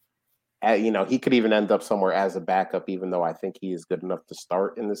 he could even end up somewhere as a backup, even though I think he is good enough to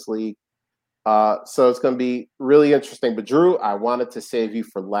start in this league. So it's going to be really interesting. But Drew, I wanted to save you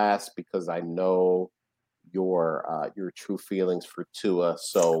for last because I know your true feelings for Tua.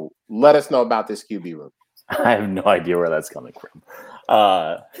 So let us know about this QB room. I have no idea where that's coming from.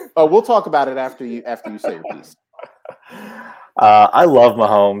 We'll talk about it after you say your piece. I love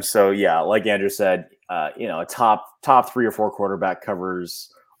Mahomes. So yeah, like Andrew said, a top 3 or 4 quarterback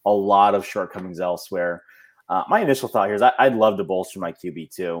covers a lot of shortcomings elsewhere. My initial thought here is I'd love to bolster my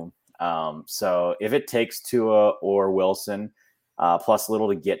QB too. So if it takes Tua or Wilson, plus little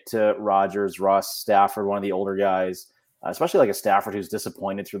to get to Rodgers, Russ, Stafford, one of the older guys, especially like a Stafford who's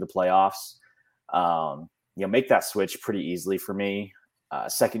disappointed through the playoffs, make that switch pretty easily for me.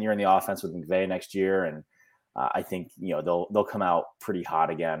 Second year in the offense with McVay next year, and I think they'll come out pretty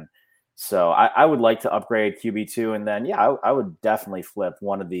hot again. So I would like to upgrade QB2, and then I would definitely flip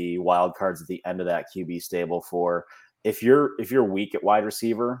one of the wild cards at the end of that QB stable for. If you're weak at wide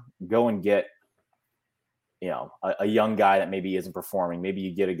receiver, go and get, a young guy that maybe isn't performing. Maybe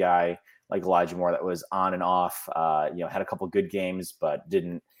you get a guy like Elijah Moore that was on and off, had a couple good games, but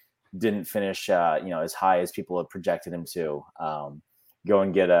didn't finish, as high as people have projected him to. Go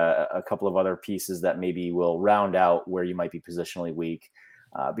and get a couple of other pieces that maybe will round out where you might be positionally weak.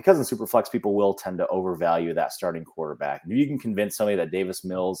 because in Superflex, people will tend to overvalue that starting quarterback. If you can convince somebody that Davis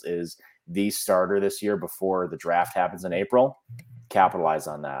Mills is the starter this year before the draft happens in April, capitalize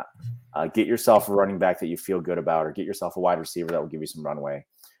on that. Get yourself a running back that you feel good about, or get yourself a wide receiver that will give you some runway,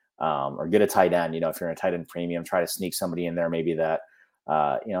 or get a tight end. If you're in a tight end premium, try to sneak somebody in there, maybe that,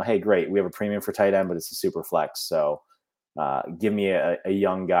 hey, great, we have a premium for tight end, but it's a super flex. So give me a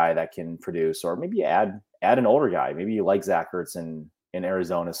young guy that can produce, or maybe add an older guy. Maybe you like Zach Ertz in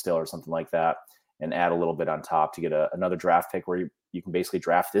Arizona still, or something like that, and add a little bit on top to get another draft pick where you can basically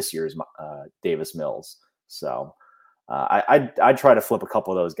draft this year's Davis Mills. So I'd try to flip a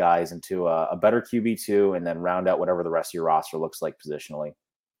couple of those guys into a better QB2, and then round out whatever the rest of your roster looks like positionally.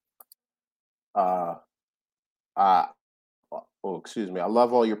 Excuse me. I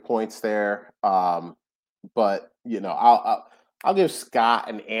love all your points there. But I'll give Scott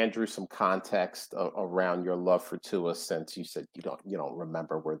and Andrew some context around your love for Tua, since you said you don't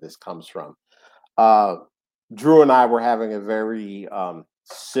remember where this comes from. Drew and I were having a very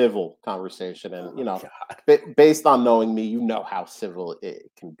civil conversation, and based on knowing me, how civil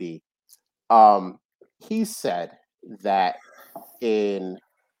it can be. He said that in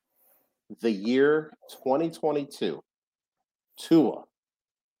the year 2022, Tua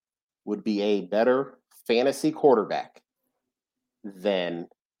would be a better fantasy quarterback than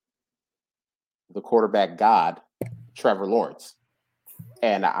the quarterback god, Trevor Lawrence.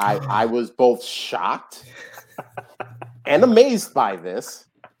 And I was both shocked and amazed by this.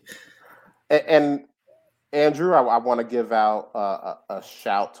 And Andrew, I want to give out a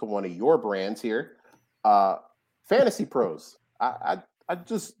shout to one of your brands here, Fantasy Pros. I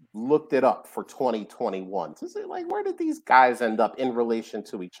just looked it up for 2021 to say, like, where did these guys end up in relation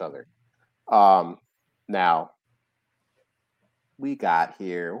to each other? Now we got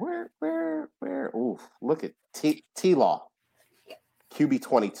here. Where? Ooh, look at T-Law, QB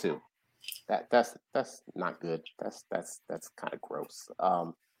 22. That's not good. That's kind of gross.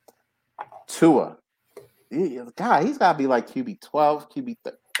 Tua, God, he's got to be like QB 12, QB.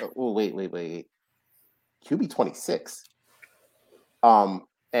 Oh wait, QB 26.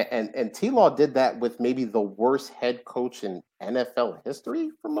 And T-Law did that with maybe the worst head coach in NFL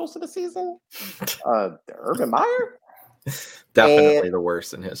history for most of the season, Urban Meyer. Definitely the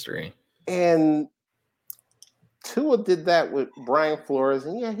worst in history. And Tua did that with Brian Flores,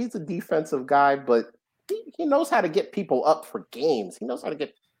 and yeah, he's a defensive guy, but he knows how to get people up for games. He knows how to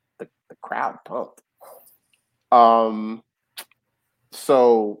get the crowd pumped.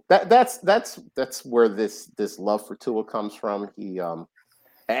 So that's where this love for Tua comes from. He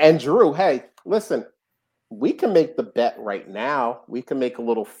and Drew, hey, listen, we can make the bet right now. We can make a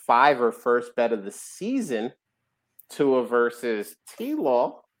little $5 first bet of the season, Tua versus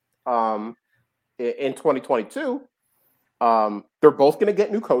T-Law, in 2022. They're both going to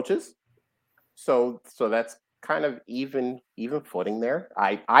get new coaches, so that's kind of even footing there.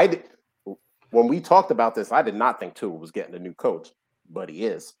 I when we talked about this, I did not think Tua was getting a new coach, but he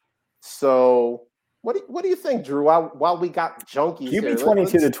is. So what do you think, Drew? While we got junkies QB here,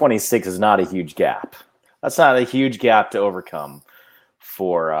 22 to 26 is not a huge gap. That's not a huge gap to overcome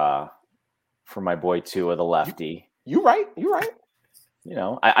for my boy Tua, the lefty. You're right.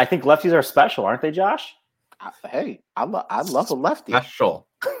 I think lefties are special, aren't they, Josh? I love a lefty. Special.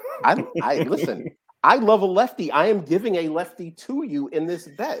 I listen. I love a lefty. I am giving a lefty to you in this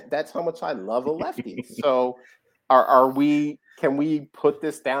bet. That's how much I love a lefty. So, can we put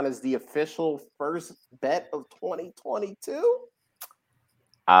this down as the official first bet of 2022?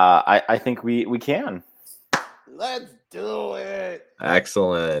 I think we can. Let's do it.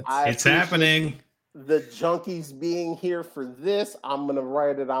 Excellent. It's happening. The junkies being here for this. I'm gonna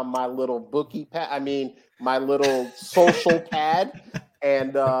write it on my little bookie pad. I mean, my little social pad,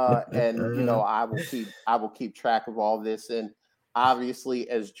 and I will keep track of all this. And obviously,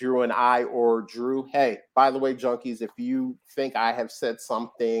 as Drew and I, or Drew, hey, by the way, junkies, if you think I have said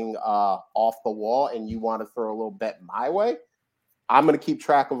something off the wall and you want to throw a little bet my way, I'm gonna keep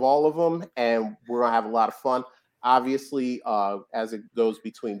track of all of them, and we're gonna have a lot of fun. Obviously, as it goes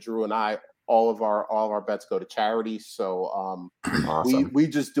between Drew and I, all of our bets go to charity. So awesome. we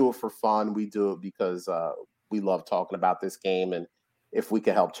just do it for fun. We do it because we love talking about this game, and if we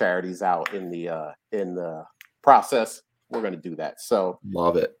can help charities out in the process, we're going to do that. So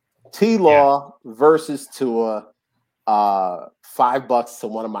love it. T-Law versus Tua, $5 to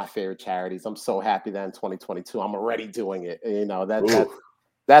one of my favorite charities. I'm so happy that in 2022 I'm already doing it.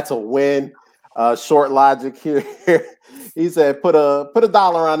 That's a win. Short logic here. He said, put a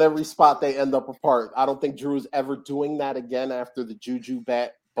dollar on every spot they end up apart. I don't think Drew's ever doing that again after the Juju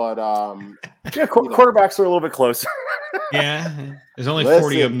bet, but quarterbacks are a little bit closer. Yeah, there's only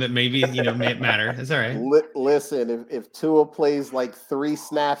 40 of them that maybe may matter. That's all right. Listen, if Tua plays like 3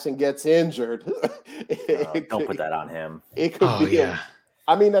 snaps and gets injured, don't put that on him. It could be.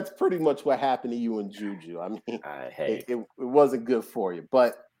 I mean, that's pretty much what happened to you and Juju. I mean, hey, it wasn't good for you,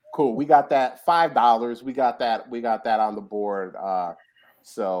 but cool. We got that $5. We got that on the board.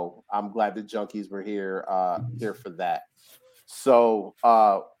 So I'm glad the junkies were here for that. So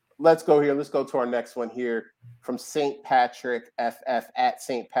let's go here. Let's go to our next one here from St. Patrick FF at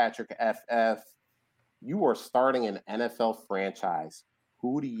St. Patrick FF. You are starting an NFL franchise.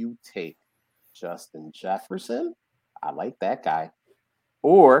 Who do you take? Justin Jefferson? I like that guy.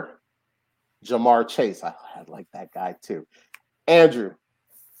 Or Ja'Marr Chase? I like that guy too. Andrew,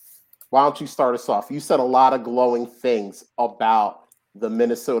 why don't you start us off? You said a lot of glowing things about the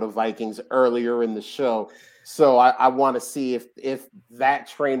Minnesota Vikings earlier in the show. So I want to see if that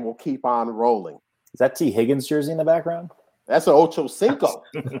train will keep on rolling. Is that T. Higgins jersey in the background? That's an Ocho Cinco.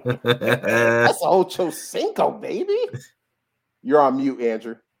 That's an Ocho Cinco, baby. You're on mute,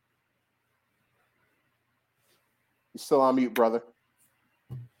 Andrew. You're still on mute, brother.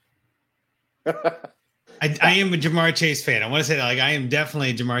 I am a Ja'Marr Chase fan. I want to say that, like, I am definitely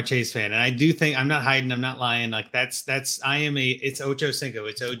a Ja'Marr Chase fan, and I do think I'm not hiding. I'm not lying. Like it's Ocho Cinco.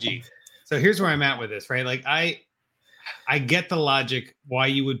 It's OG. So here's where I'm at with this, right? Like I get the logic why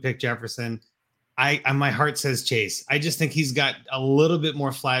you would pick Jefferson. My heart says Chase. I just think he's got a little bit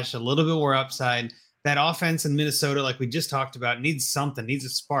more flash, a little bit more upside. That offense in Minnesota, like we just talked about, needs a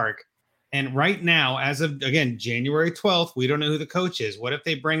spark. And right now, as of, again, January 12th, we don't know who the coach is. What if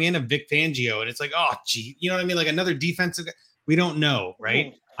they bring in a Vic Fangio and it's like, oh, gee, you know what I mean? Like another defensive guy. We don't know,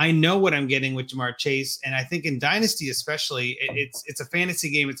 right? I know what I'm getting with Ja'Marr Chase. And I think in Dynasty especially, it's a fantasy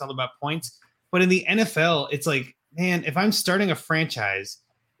game. It's all about points. But in the NFL, it's like, man, if I'm starting a franchise,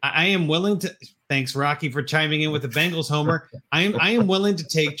 I am willing to – thanks, Rocky, for chiming in with the Bengals homer. I am willing to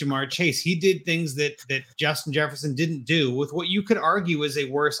take Ja'Marr Chase. He did things that Justin Jefferson didn't do with what you could argue is a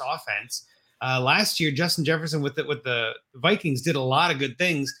worse offense. Last year, Justin Jefferson with the Vikings did a lot of good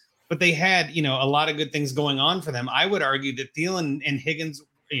things, but they had, a lot of good things going on for them. I would argue that Thielen and Higgins,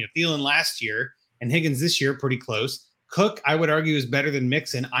 Thielen last year and Higgins this year, pretty close. Cook, I would argue, is better than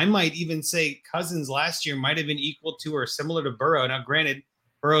Mixon. I might even say Cousins last year might have been equal to or similar to Burrow. Now, granted,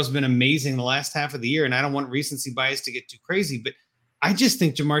 Burrow's been amazing the last half of the year, and I don't want recency bias to get too crazy, but I just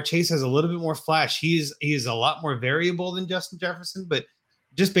think Ja'Marr Chase has a little bit more flash. He is a lot more variable than Justin Jefferson, but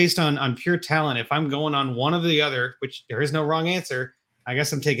just based on pure talent, if I'm going on one or the other, which there is no wrong answer, I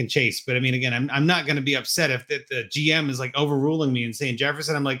guess I'm taking Chase. But I mean, again, I'm not going to be upset if the GM is like overruling me and saying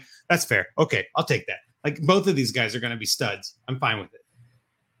Jefferson. I'm like, that's fair. Okay, I'll take that. Like both of these guys are going to be studs. I'm fine with it.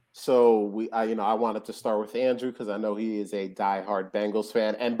 So I wanted to start with Andrew because I know he is a diehard Bengals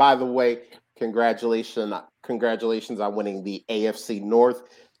fan. And by the way, congratulations on winning the AFC North,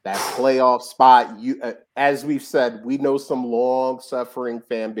 that playoff spot. As we've said, we know some long-suffering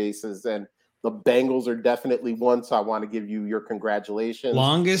fan bases, and the Bengals are definitely one. So I want to give you your congratulations.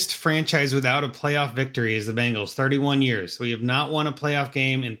 Longest franchise without a playoff victory is the Bengals, 31 years. We have not won a playoff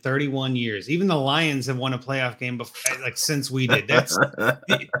game in 31 years. Even the Lions have won a playoff game before, like since we did. That's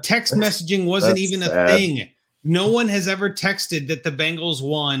text messaging wasn't even a thing. No one has ever texted that the Bengals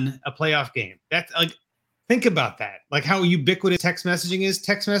won a playoff game. That's like, think about that. Like how ubiquitous text messaging is.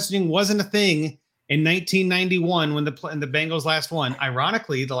 Text messaging wasn't a thing in 1991 when the Bengals last won.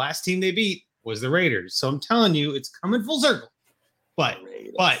 Ironically, the last team they beat was the Raiders. So I'm telling you, it's coming full circle. But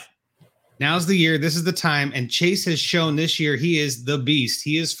now's the year. This is the time. And Chase has shown this year he is the beast.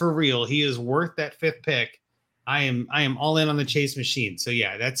 He is for real. He is worth that 5th pick. I am all in on the Chase machine. So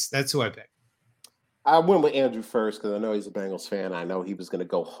yeah, that's who I picked. I went with Andrew first because I know he's a Bengals fan. I know he was going to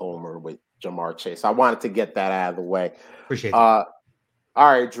go homer with Ja'Marr Chase. I wanted to get that out of the way. Appreciate that. All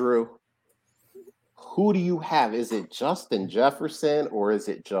right, Drew. Who do you have? Is it Justin Jefferson or is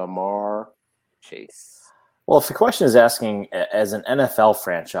it Ja'Marr Chase? Well, if the question is asking as an NFL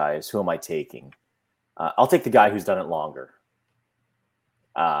franchise, who am I taking? I'll take the guy who's done it longer.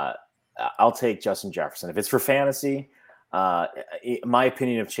 I'll take Justin Jefferson. If it's for fantasy, my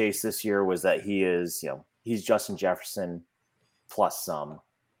opinion of Chase this year was that he is, he's Justin Jefferson plus some.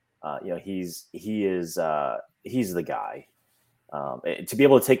 He's the guy. To be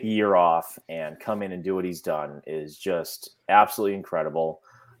able to take a year off and come in and do what he's done is just absolutely incredible.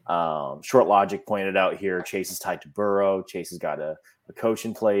 Short Logic pointed out here, Chase is tied to Burrow. Chase has got a coach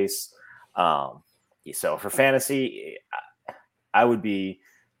in place. So for fantasy, I would be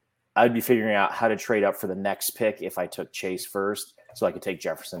figuring out how to trade up for the next pick if I took Chase first, so I could take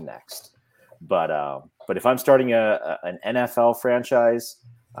Jefferson next. But if I'm starting an NFL franchise,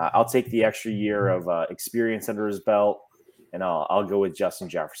 I'll take the extra year of experience under his belt, and I'll go with Justin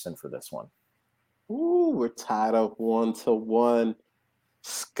Jefferson for this one. Ooh, we're tied up 1-1.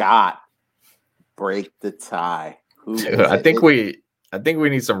 Scott, break the tie. Dude, I think we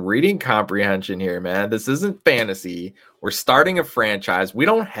need some reading comprehension here, man. This isn't fantasy. We're starting a franchise. We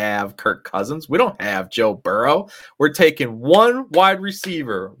don't have Kirk Cousins. We don't have Joe Burrow. We're taking one wide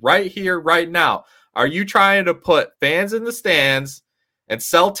receiver right here, right now. Are you trying to put fans in the stands and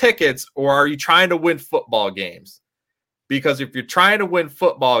sell tickets, or are you trying to win football games? Because if you're trying to win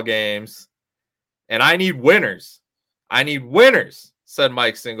football games, and I need winners, said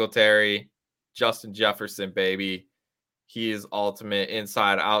Mike Singletary. Justin Jefferson, baby. He is ultimate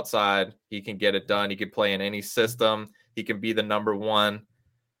inside, outside. He can get it done. He can play in any system. He can be the number one.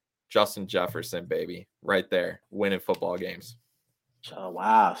 Justin Jefferson, baby. Right there. Winning football games. Oh,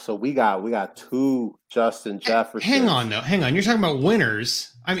 wow. So we got two Justin Jefferson. Hang on. You're talking about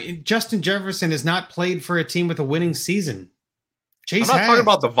winners. I mean, Justin Jefferson has not played for a team with a winning season. Chase I'm not talking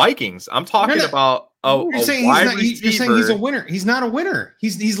about the Vikings. I'm talking about a wide receiver. You're saying he's a winner. He's not a winner.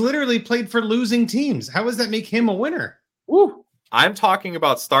 He's literally played for losing teams. How does that make him a winner? Woo. I'm talking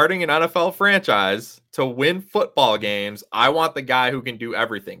about starting an NFL franchise to win football games. I want the guy who can do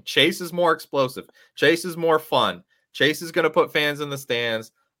everything. Chase is more explosive. Chase is more fun. Chase is going to put fans in the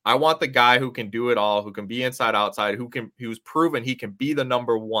stands. I want the guy who can do it all, who can be inside, outside, who's proven he can be the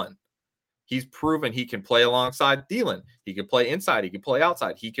number one. He's proven he can play alongside Thielen. He can play inside. He can play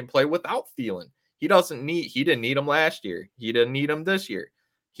outside. He can play without Thielen. He didn't need him last year. He didn't need him this year.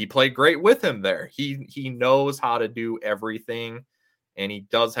 He played great with him there. He knows how to do everything, and he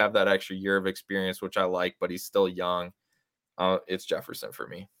does have that extra year of experience, which I like, but he's still young. It's Jefferson for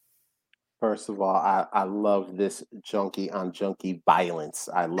me. First of all, I love this junkie on junkie violence.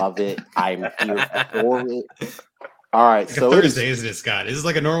 I love it. I'm here for it. All right, so Thursday, isn't it, Scott? This is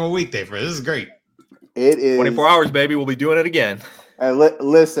like a normal weekday for us. This is great. It is 24 hours, baby. We'll be doing it again.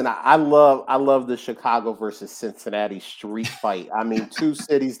 Listen, I love the Chicago versus Cincinnati street fight. I mean, two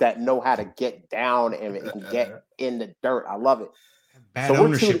cities that know how to get down and get in the dirt. I love it. Bad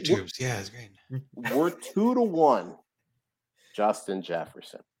ownership tubes. Yeah, it's great. We're 2-1. Justin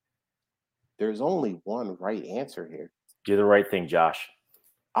Jefferson. There's only one right answer here. Do the right thing, Josh.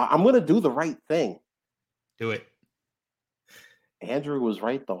 I'm going to do the right thing. Do it. Andrew was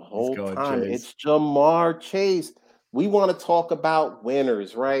right the whole time. Chase. It's Ja'Marr Chase. We want to talk about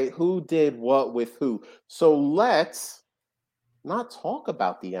winners, right? Who did what with who. So let's not talk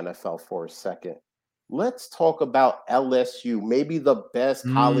about the NFL for a second. Let's talk about LSU, maybe the best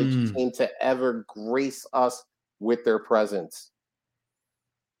college team to ever grace us with their presence.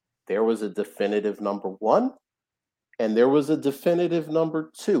 There was a definitive number one, and there was a definitive number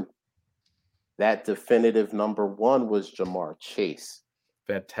two. That definitive number one was Ja'Marr Chase.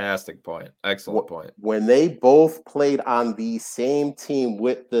 Fantastic point. Excellent point. When they both played on the same team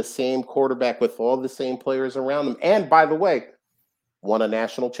with the same quarterback, with all the same players around them, and by the way, won a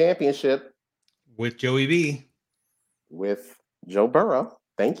national championship with Joey B. With Joe Burrow.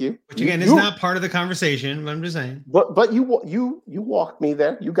 Thank you. Which again is not part of the conversation, but I'm just saying. But you walked me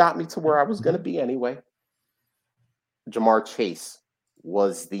there. You got me to where I was going to be anyway. Ja'Marr Chase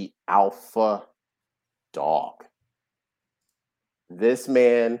was the alpha dog. This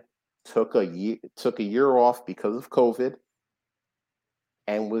man took a year off because of COVID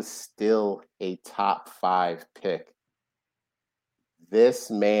and was still a top 5 pick. This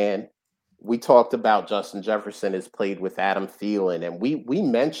man, we talked about Justin Jefferson has played with Adam Thielen, and we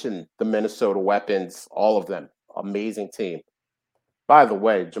mentioned the Minnesota weapons, all of them. Amazing team. By the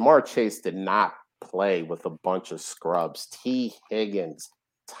way, Ja'Marr Chase did not play with a bunch of scrubs. T. Higgins,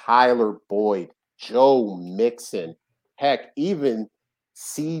 Tyler Boyd, Joe Mixon, heck, even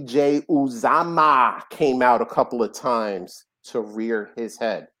CJ Uzama came out a couple of times to rear his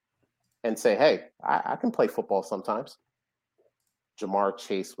head and say, hey, I can play football sometimes. Ja'Marr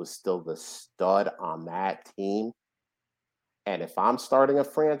Chase was still the stud on that team. And if I'm starting a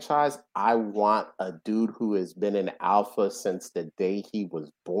franchise, I want a dude who has been an alpha since the day he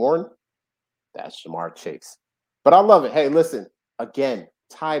was born. That's Ja'Marr Chase. But I love it. Hey, listen, again,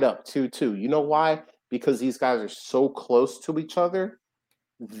 tied up 2-2. You know why? Because these guys are so close to each other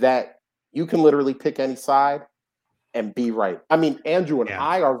that you can literally pick any side and be right. I mean, Andrew and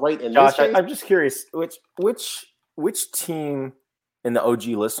I are right in Josh, this case. I'm just curious, which team in the OG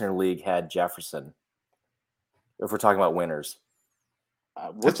Listener League had Jefferson? If we're talking about winners.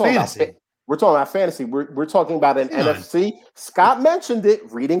 We're talking about fantasy. We're talking about an NFC. Scott mentioned it.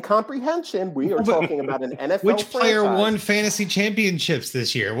 Reading comprehension. We are talking about an NFL. Which player won fantasy championships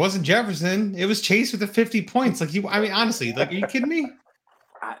this year? It wasn't Jefferson. It was Chase with the 50 points. Honestly, are you kidding me?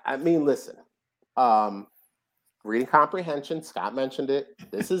 I mean, listen. Reading comprehension. Scott mentioned it.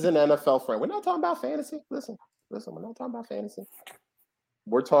 This is an NFL friend. We're not talking about fantasy. Listen. We're not talking about fantasy.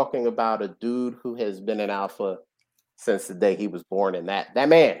 We're talking about a dude who has been an alpha since the day he was born, and that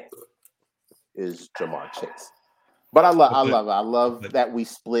man is Ja'Marr Chase. But I love that we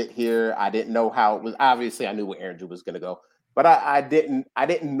split here. I didn't know how it was. Obviously, I knew where Andrew was going to go, but I didn't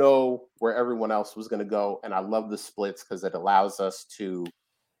know where everyone else was going to go. And I love the splits because it allows us to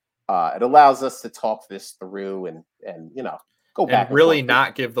talk this through and go back and really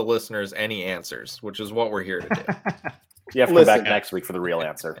not give the listeners any answers, which is what we're here to do. You have to come back next week for the real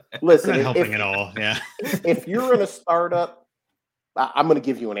answer. Listen, not helping at all. Yeah. If you're in a startup, I'm going to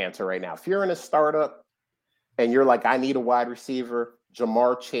give you an answer right now. If you're in a startup and you're like, I need a wide receiver,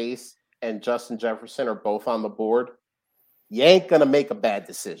 Ja'Marr Chase and Justin Jefferson are both on the board, you ain't going to make a bad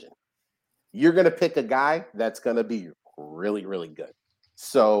decision. You're going to pick a guy that's going to be really, really good.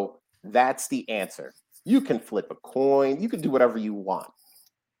 So that's the answer. You can flip a coin. You can do whatever you want.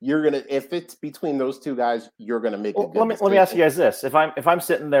 If it's between those two guys, you're gonna make a good decision. Let me ask you guys this: if I'm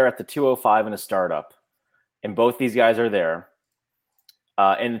sitting there at the 205 in a startup, and both these guys are there,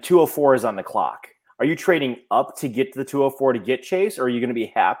 and the 204 is on the clock, are you trading up to get to the 204 to get Chase, or are you going to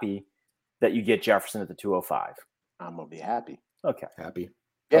be happy that you get Jefferson at the 205? I'm gonna be happy. Okay, happy.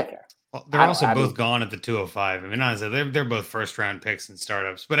 Yeah. Okay. Well, they're also both gone at the 205. I mean, honestly, they're both first round picks in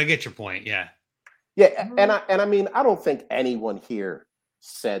startups. But I get your point. Yeah. Yeah, and I mean, I don't think anyone here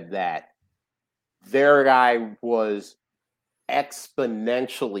said that their guy was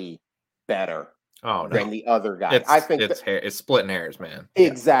exponentially better than the other guy. I think it's splitting hairs, man.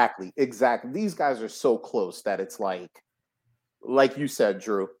 Exactly. These guys are so close that it's like you said,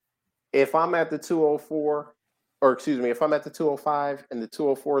 Drew, if I'm at the 204, or excuse me, if I'm at the 205 and the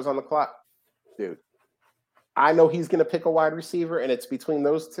 204 is on the clock, dude, I know he's going to pick a wide receiver and it's between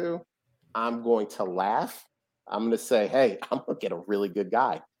those two. I'm going to laugh. I'm going to say, hey, I'm going to get a really good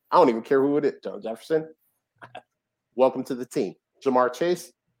guy. I don't even care who it is. John Jefferson, welcome to the team. Ja'Marr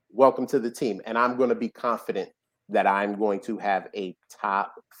Chase, welcome to the team. And I'm going to be confident that I'm going to have a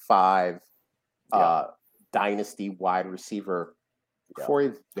top 5 dynasty wide receiver for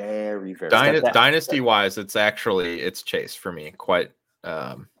a very, very dynasty-wise, it's Chase for me. Quite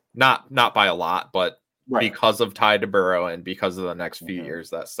not by a lot, but because of Ty DeBurrow and because of the next few years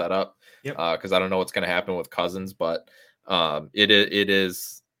that set up. Because I don't know what's going to happen with Cousins, but it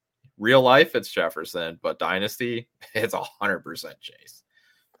is real life. It's Jefferson, but dynasty, it's 100% Chase.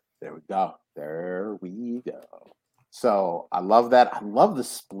 There we go. So I love that. I love the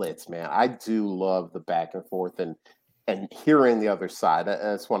splits, man. I do love the back and forth and hearing the other side.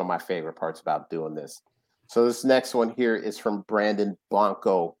 That's one of my favorite parts about doing this. So this next one here is from Brandon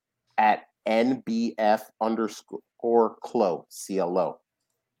Blanco at NBF_CLO.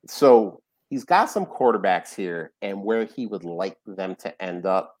 So he's got some quarterbacks here and where he would like them to end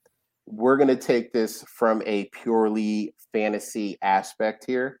up. We're going to take this from a purely fantasy aspect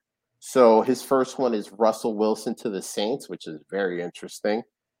here. So his first one is Russell Wilson to the Saints, which is very interesting.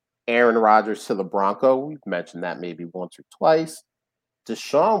 Aaron Rodgers to the Broncos. We've mentioned that maybe once or twice.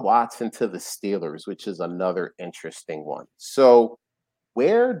 Deshaun Watson to the Steelers, which is another interesting one. So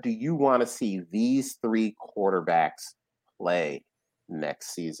where do you want to see these 3 quarterbacks play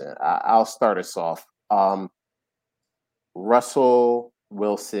next season? I'll start us off. Russell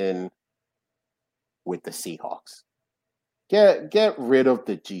Wilson with the Seahawks. Get rid of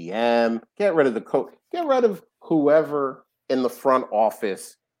the GM. Get rid of the coach. Get rid of whoever in the front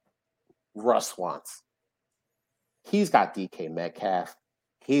office Russ wants. He's got DK Metcalf.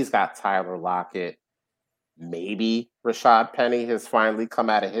 He's got Tyler Lockett. Maybe Rashad Penny has finally come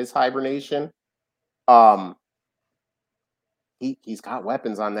out of his hibernation. He's got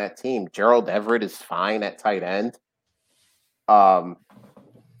weapons on that team. Gerald Everett is fine at tight end. Let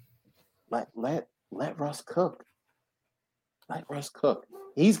Russ cook. Let Russ cook.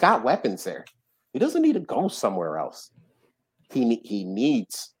 He's got weapons there. He doesn't need to go somewhere else. He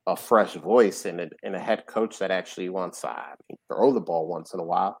needs a fresh voice and a head coach that actually wants to throw the ball once in a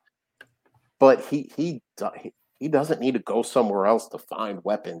while. But he doesn't need to go somewhere else to find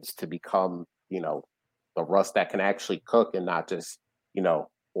weapons to become, the Russ that can actually cook and not just,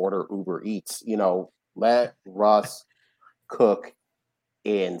 order Uber Eats. Let Russ cook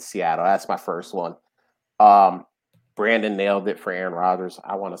in Seattle. That's my first one. Brandon nailed it for Aaron Rodgers.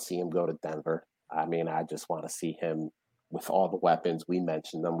 I want to see him go to Denver. I mean, I just want to see him with all the weapons. We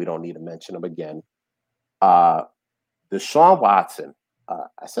mentioned them. We don't need to mention them again. Deshaun Watson.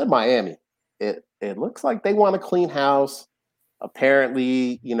 I said Miami. It looks like they want to clean house.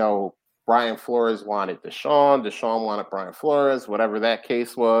 Apparently, Brian Flores wanted Deshaun. Deshaun wanted Brian Flores, whatever that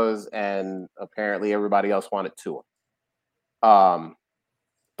case was, and apparently everybody else wanted Tua.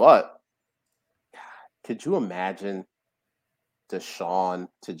 But could you imagine Deshaun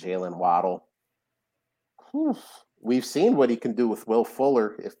to Jalen Waddle? Whew. We've seen what he can do with Will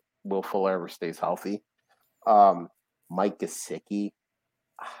Fuller if Will Fuller ever stays healthy. Mike Gesicki.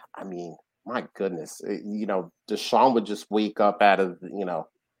 I mean, my goodness, Deshaun would just wake up out of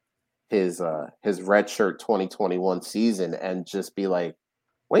his redshirt 2021 season and just be like,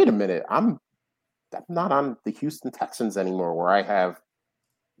 wait a minute, I'm not on the Houston Texans anymore, where I have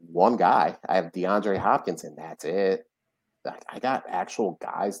one guy. I have DeAndre Hopkins, and that's it. I got actual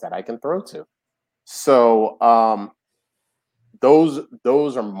guys that I can throw to. So those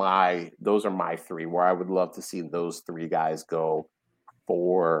are my three, where I would love to see those three guys go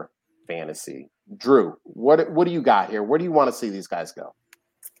for fantasy. Drew, what do you got here? Where do you want to see these guys go?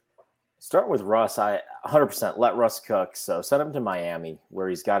 Start with Russ. I 100% let Russ cook. So send him to Miami, where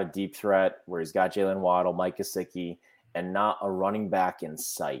he's got a deep threat, where he's got Jalen Waddle, Mike Gesicki, and not a running back in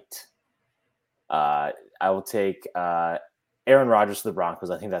sight. I will take Aaron Rodgers to the Broncos.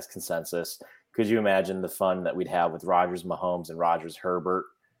 I think that's consensus. Could you imagine the fun that we'd have with Rodgers, Mahomes, and Rodgers, Herbert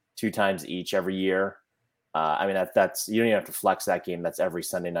 2 times each every year? I mean, that's you don't even have to flex that game. That's every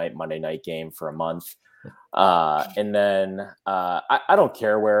Sunday night, Monday night game for a month. And then I don't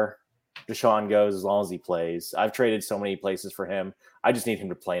care where Deshaun goes as long as he plays. I've traded so many places for him. I just need him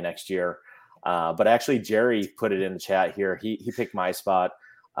to play next year. But actually, Jerry put it in the chat here. He picked my spot.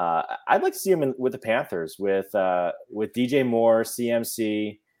 I'd like to see him with the Panthers with DJ Moore,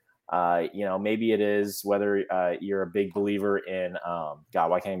 CMC. Maybe it is whether you're a big believer in God,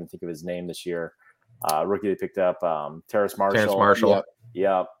 why can't I even think of his name this year? Rookie they picked up, Terrace Marshall.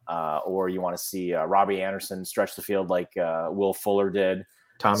 Yep. Or you want to see Robbie Anderson stretch the field like Will Fuller did.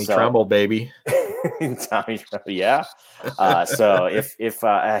 Tommy Tremble, baby. Tommy Tremble, yeah. So if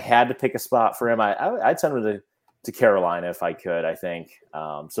I had to pick a spot for him, I'd send him to Carolina if I could, I think.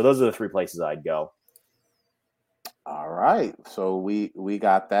 So those are the 3 places I'd go. All right. So we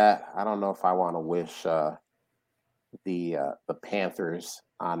got that. I don't know if I want to wish the Panthers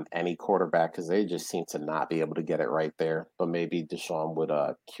on any quarterback, because they just seem to not be able to get it right there. But maybe Deshaun would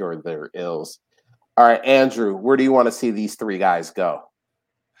cure their ills. All right, Andrew, where do you want to see these 3 guys go?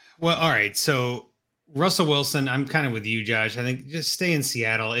 Well, all right. So Russell Wilson, I'm kind of with you, Josh. I think just stay in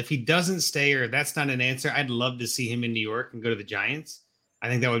Seattle. If he doesn't stay, or that's not an answer, I'd love to see him in New York and go to the Giants. I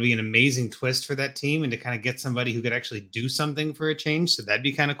think that would be an amazing twist for that team, and to kind of get somebody who could actually do something for a change. So that'd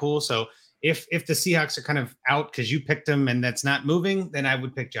be kind of cool. So if the Seahawks are kind of out because you picked them and that's not moving, then I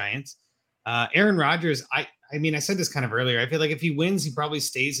would pick Giants. Aaron Rodgers, I mean, I said this kind of earlier. I feel like if he wins, he probably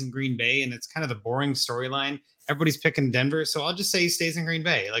stays in Green Bay, and it's kind of the boring storyline. Everybody's picking Denver, so I'll just say he stays in Green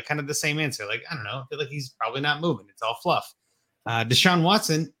Bay. Like, kind of the same answer. Like, I don't know. I feel like he's probably not moving. It's all fluff. Deshaun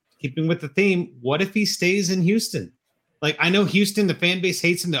Watson, keeping with the theme, what if he stays in Houston? Like, I know Houston, the fan base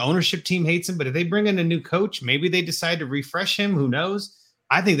hates him, the ownership team hates him, but if they bring in a new coach, maybe they decide to refresh him. Who knows?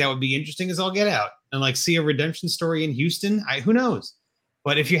 I think that would be interesting as all get out, and like see a redemption story in Houston. Who knows?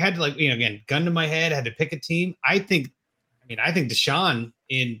 But if you had to, like, again, gun to my head, had to pick a team, I think Deshaun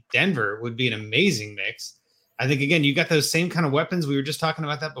in Denver would be an amazing mix. I think, again, you got those same kind of weapons. We were just talking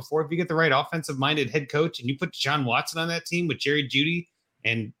about that before. If you get the right offensive-minded head coach and you put Deshaun Watson on that team with Jerry Jeudy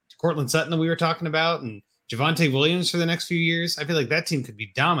and Cortland Sutton that we were talking about and Javonte Williams for the next few years, I feel like that team could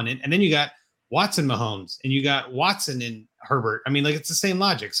be dominant. And then you got Watson Mahomes and you got Watson and Herbert. I mean, like, it's the same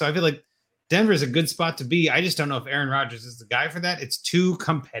logic. So I feel like Denver is a good spot to be. I just don't know if Aaron Rodgers is the guy for that. It's too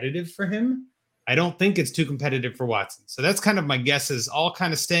competitive for him. I don't think it's too competitive for Watson. So that's kind of my guess, is all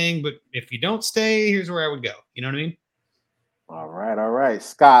kind of staying. But if you don't stay, here's where I would go. You know what I mean? All right.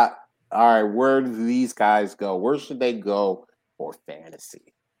 Scott, all right, where do these guys go? Where should they go for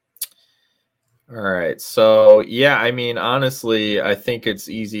fantasy? All right. So, yeah, I mean, honestly, I think it's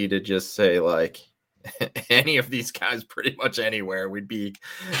easy to just say, like, any of these guys pretty much anywhere we'd be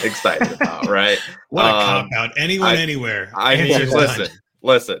excited about, right? What a cop-out. Anyone, anywhere.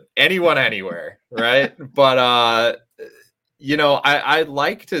 Listen, anyone, anywhere, right? But, I'd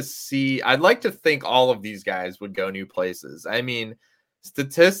like to think all of these guys would go new places. I mean,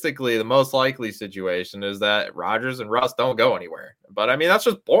 statistically, the most likely situation is that Rodgers and Russ don't go anywhere. But, I mean, that's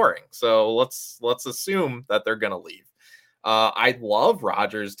just boring. So let's assume that they're going to leave. I'd love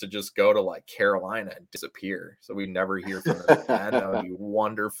Rodgers to just go to, like, Carolina and disappear, so we never hear from him again. That would be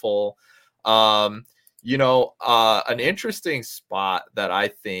wonderful. An interesting spot that I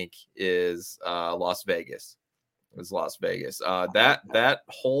think is Las Vegas. That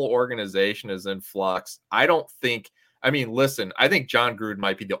whole organization is in flux. I don't think I mean, listen, I think John Gruden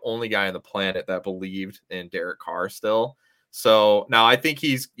might be the only guy on the planet that believed in Derek Carr still. So now I think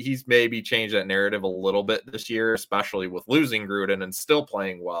he's maybe changed that narrative a little bit this year, especially with losing Gruden and still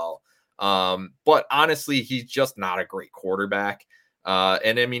playing well. But honestly, he's just not a great quarterback.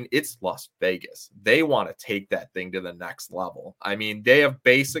 And I mean, it's Las Vegas. They want to take that thing to the next level. I mean, they have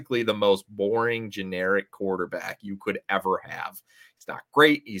basically the most boring, generic quarterback you could ever have. He's not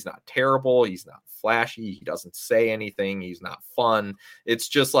great. He's not terrible. He's not flashy. He doesn't say anything. He's not fun. It's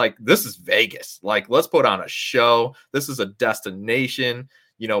just like, this is Vegas. Like, let's put on a show. This is a destination.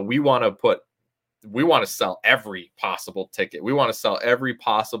 You know, we want to sell every possible ticket. We want to sell every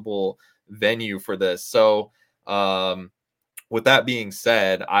possible venue for this. So, with that being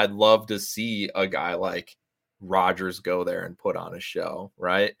said, I'd love to see a guy like Rodgers go there and put on a show,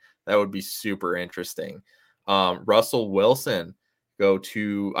 right? That would be super interesting. Russell Wilson go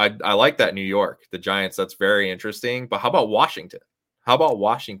to, I like that New York, the Giants. That's very interesting. But how about Washington?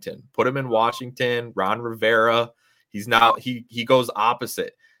 Put him in Washington. Ron Rivera. He's now, he goes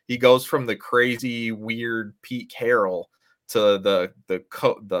opposite. He goes from the crazy, weird Pete Carroll to the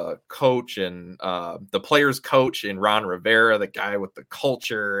coach and the player's coach in Ron Rivera, the guy with the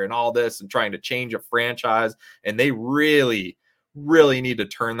culture and all this and trying to change a franchise. And they really, really need to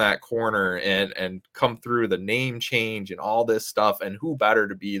turn that corner and come through the name change and all this stuff. And who better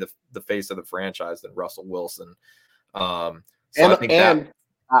to be the face of the franchise than Russell Wilson? So I think I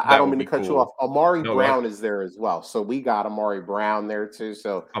don't mean to cut you off. Amari Brown is there as well. So we got Amari Brown there too.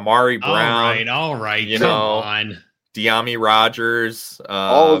 So Amari Brown. All right. You Come know, on. De'Ami Rodgers,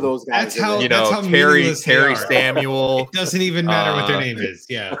 all of those guys. That's how Terry Samuel. It doesn't even matter what their name is.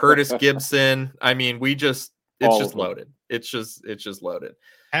 Yeah. Curtis Gibson. I mean, it's just loaded. It's just loaded.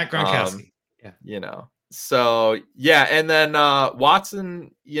 Pat Gronkowski. Yeah. You know. So yeah, and then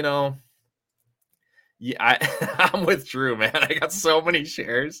Watson, you know. Yeah, I'm with Drew, man. I got so many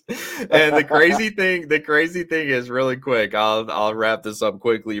shares. And the crazy thing is, really quick, I'll wrap this up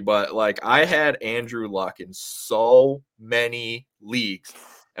quickly, but like, I had Andrew Luck in so many leagues,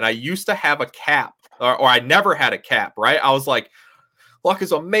 and I used to have a cap, or I never had a cap, right? I was like, Luck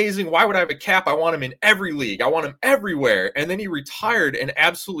is amazing. Why would I have a cap? I want him in every league. I want him everywhere. And then he retired and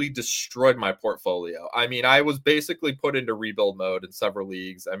absolutely destroyed my portfolio. I mean, I was basically put into rebuild mode in several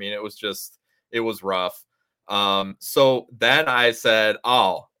leagues. I mean, it was rough. So then I said,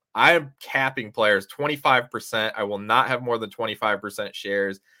 I am capping players 25%. I will not have more than 25%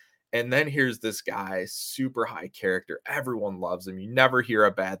 shares. And then here's this guy, super high character. Everyone loves him. You never hear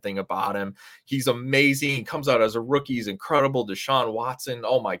a bad thing about him. He's amazing. He comes out as a rookie. He's incredible. Deshaun Watson.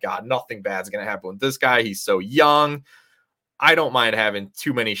 Oh my God, nothing bad's going to happen with this guy. He's so young. I don't mind having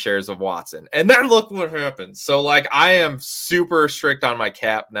too many shares of Watson. And then look what happens. So like, I am super strict on my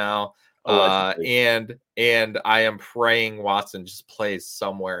cap now. And I am praying Watson just plays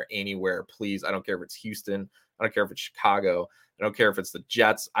somewhere, anywhere, please. I don't care if it's Houston. I don't care if it's Chicago. I don't care if it's the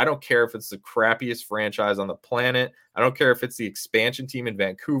Jets. I don't care if it's the crappiest franchise on the planet. I don't care if it's the expansion team in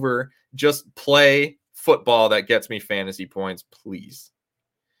Vancouver. Just play football that gets me fantasy points, please.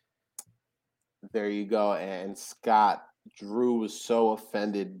 There you go. And Scott, Drew was so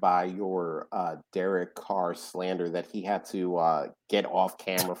offended by your Derek Carr slander that he had to get off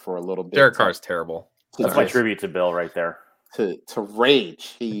camera for a little bit. Derek Carr's terrible. That's my tribute to Bill right there. To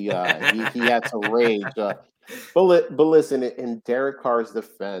rage. He had to rage. But listen, in Derek Carr's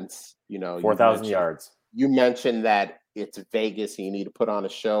defense, you know, 4,000 yards. You mentioned that it's Vegas and you need to put on a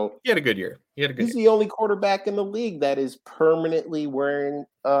show. He had a good year. He's the only quarterback in the league that is permanently wearing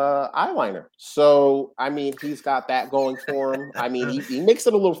eyeliner. So, I mean, he's got that going for him. I mean, he makes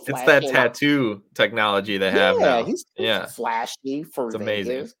it a little flashy. It's that tattoo technology they have now. He's flashy for it's Vegas.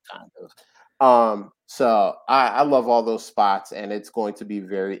 Amazing. Kind of. So I love all those spots, and it's going to be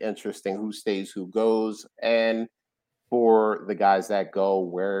very interesting who stays, who goes, and for the guys that go,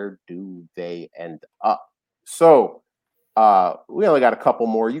 where do they end up? So we only got a couple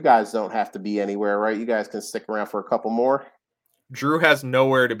more. You guys don't have to be anywhere, right? You guys can stick around for a couple more. Drew has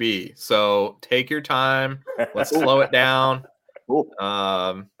nowhere to be, so take your time. Let's slow it down. Cool.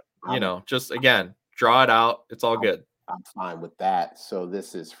 You know, just again, draw it out. It's all good. I'm fine with that. So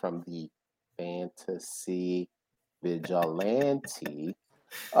this is from the Fantasy Vigilante.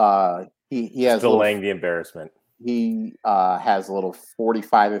 He has delaying the embarrassment. He has a little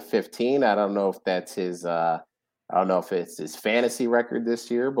 45-15. I don't know if that's his. I don't know if it's his fantasy record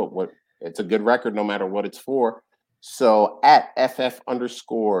this year, but it's a good record no matter what it's for. So at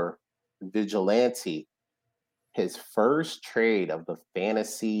FF_Vigilante, his first trade of the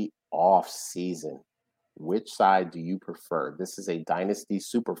fantasy off season. Which side do you prefer? This is a Dynasty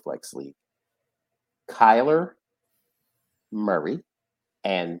Superflex League. Kyler Murray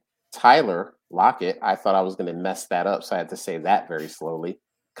and Tyler Lockett. I thought I was going to mess that up, so I had to say that very slowly.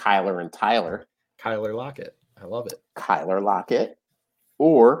 Kyler and Tyler. Kyler Lockett. I love it. Kyler Lockett.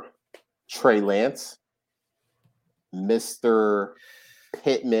 Or Trey Lance, Mr.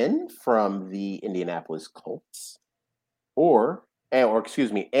 Pittman from the Indianapolis Colts,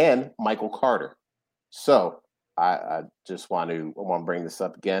 and Michael Carter. So I just want to bring this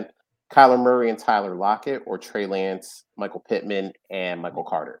up again. Kyler Murray and Tyler Lockett, or Trey Lance, Michael Pittman, and Michael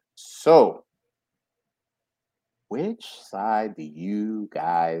Carter. So which side do you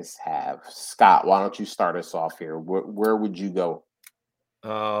guys have? Scott, why don't you start us off here? Where would you go?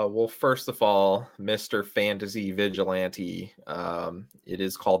 Well, first of all, Mr. Fantasy Vigilante, it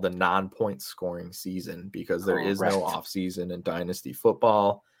is called the non-point scoring season because there is no off season in Dynasty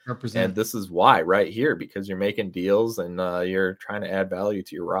football. Represent. And this is why right here, because you're making deals and you're trying to add value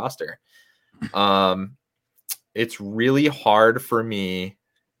to your roster. It's really hard for me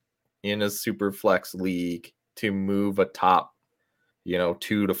in a super flex league to move a top,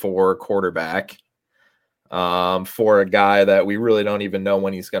 2 to 4 quarterback for a guy that we really don't even know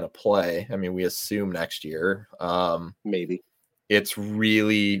when he's going to play. I mean, we assume next year. Maybe. It's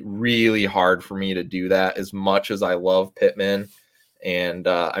really, really hard for me to do that as much as I love Pittman. And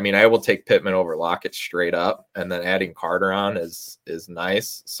I will take Pittman over Lockett straight up, and then adding Carter on is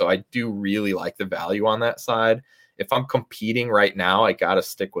nice. So I do really like the value on that side. If I'm competing right now, I got to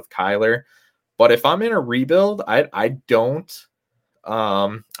stick with Kyler. But if I'm in a rebuild, I don't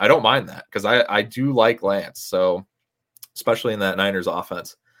mind that because I do like Lance. So especially in that Niners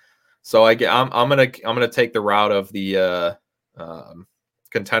offense. So I'm gonna take the route of the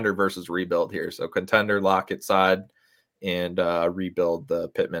contender versus rebuild here. So contender Lockett side, and rebuild the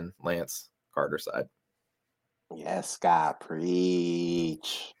Pittman, Lance, Carter side. Yes, Scott,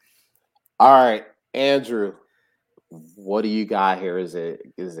 preach. All right, Andrew, what do you got here? Is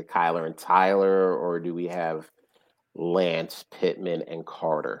it Kyler and Tyler, or do we have Lance, Pittman, and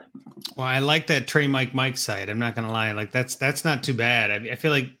Carter? Well, I like that Trey Mike side. I'm not going to lie. Like that's not too bad. I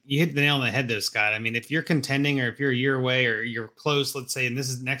feel like you hit the nail on the head though, Scott. I mean, if you're contending or if you're a year away or you're close, let's say, and this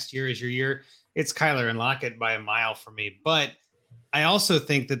is next year is your year, it's Kyler and Lockett by a mile for me. But I also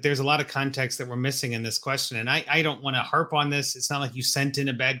think that there's a lot of context that we're missing in this question. And I don't want to harp on this. It's not like you sent in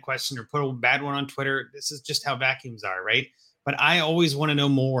a bad question or put a bad one on Twitter. This is just how vacuums are, right? But I always want to know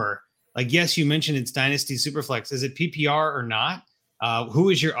more. Like, yes, you mentioned it's Dynasty Superflex. Is it PPR or not? Who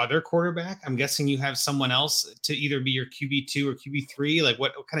is your other quarterback? I'm guessing you have someone else to either be your QB2 or QB3. Like,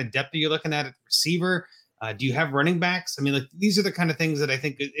 what kind of depth are you looking at receiver? Do you have running backs? I mean, like, these are the kind of things that I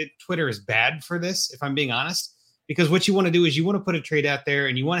think Twitter is bad for this, if I'm being honest. Because what you want to do is you want to put a trade out there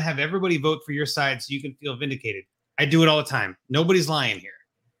and you want to have everybody vote for your side so you can feel vindicated. I do it all the time. Nobody's lying here,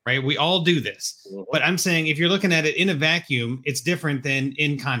 right? We all do this. But I'm saying if you're looking at it in a vacuum, it's different than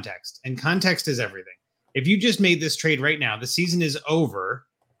in context. And context is everything. If you just made this trade right now, the season is over.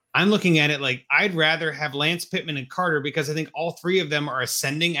 I'm looking at it like I'd rather have Lance, Pittman, and Carter because I think all three of them are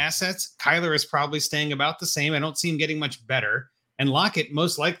ascending assets. Kyler is probably staying about the same. I don't see him getting much better. And Lockett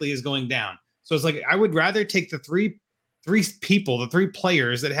most likely is going down. So it's like I would rather take the three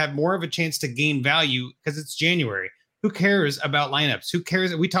players that have more of a chance to gain value because it's January. Who cares about lineups? Who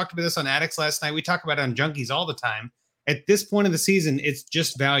cares? We talked about this on Addicts last night. We talk about it on Junkies all the time. At this point of the season, it's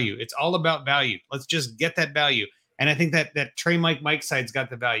just value. It's all about value. Let's just get that value. And I think that Trey Mike side's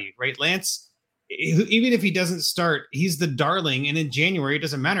got the value, right? Lance, even if he doesn't start, he's the darling. And in January, it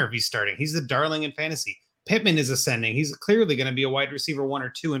doesn't matter if he's starting. He's the darling in fantasy. Pittman is ascending. He's clearly going to be a wide receiver 1 or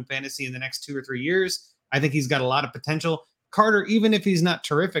 2 in fantasy in the next 2 or 3 years. I think he's got a lot of potential. Carter, even if he's not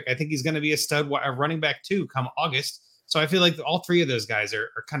terrific, I think he's going to be a stud running back too come August. So I feel like all three of those guys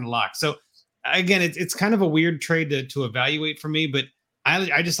are kind of locked. So again, it's kind of a weird trade to evaluate for me, but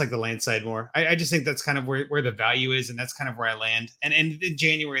I just like the Lance side more. I just think that's kind of where the value is, and that's kind of where I land. And in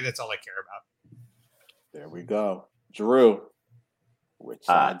January, that's all I care about. There we go. Drew, which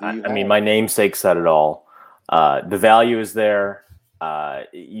side do you have? I mean, my namesake said it all. The value is there.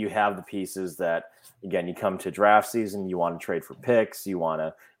 You have the pieces that, again, you come to draft season, you want to trade for picks. You want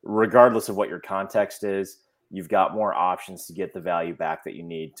to, regardless of what your context is, you've got more options to get the value back that you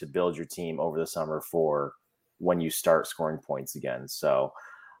need to build your team over the summer for when you start scoring points again. So,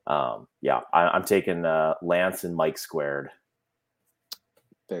 I'm taking Lance and Mike squared.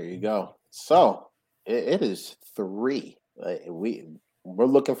 There you go. So it is 3. We're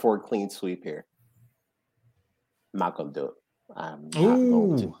looking for a clean sweep here. I'm not going to do it. I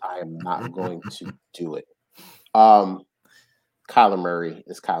am not going to do it. Kyler Murray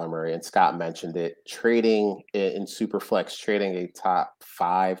is Kyler Murray, and Scott mentioned it. Trading in Superflex, trading a top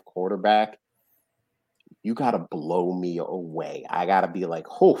 5 quarterback you got to blow me away. I got to be like,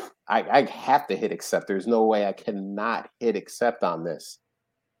 oh, I have to hit accept. There's no way I cannot hit accept on this.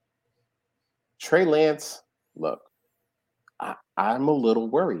 Trey Lance, look, I'm a little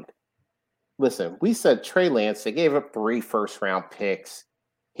worried. Listen, we said Trey Lance, they gave up 3 first-round picks.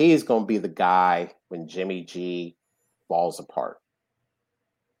 He's going to be the guy when Jimmy G falls apart.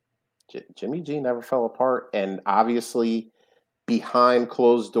 Jimmy G never fell apart. And obviously, behind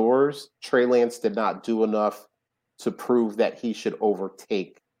closed doors, Trey Lance did not do enough to prove that he should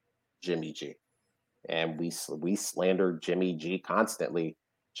overtake Jimmy G. And we slandered Jimmy G constantly.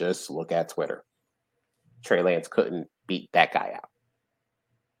 Just look at Twitter. Trey Lance couldn't beat that guy out.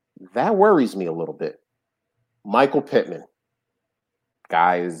 That worries me a little bit. Michael Pittman.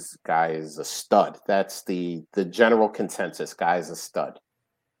 Guy is a stud. That's the general consensus. Guy is a stud.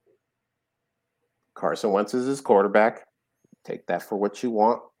 Carson Wentz is his quarterback. Take that for what you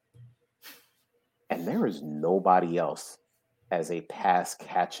want. And there is nobody else as a pass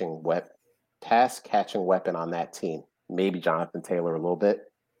catching weapon on that team. Maybe Jonathan Taylor a little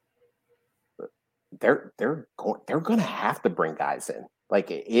bit. But they're going to have to bring guys in. Like,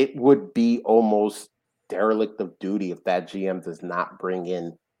 it would be almost derelict of duty if that GM does not bring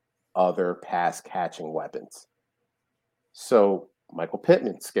in other pass catching weapons. So Michael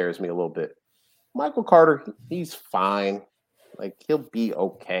Pittman scares me a little bit. Michael Carter, he's fine. Like, he'll be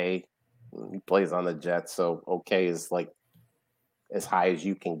okay. He plays on the Jets, so okay is like as high as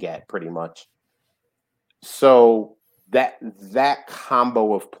you can get, pretty much. So that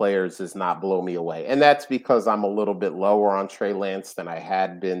combo of players does not blow me away. And that's because I'm a little bit lower on Trey Lance than I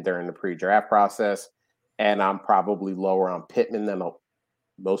had been during the pre-draft process. And I'm probably lower on Pittman than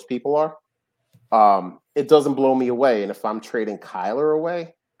most people are. It doesn't blow me away. And if I'm trading Kyler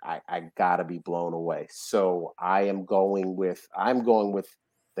away, I gotta be blown away. So I'm going with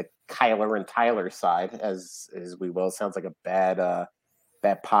the Kyler and Tyler side, as we will. It sounds like a bad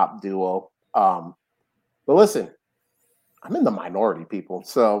pop duo. But listen, I'm in the minority, people.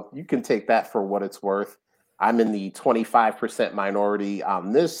 So you can take that for what it's worth. I'm in the 25% minority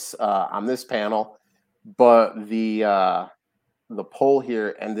on this panel, but the poll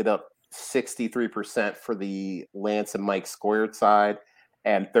here ended up 63% for the Lance and Mike Squared side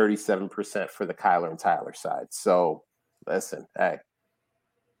and 37% for the Kyler and Tyler side. So listen, hey,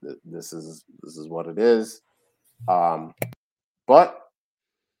 this is what it is. But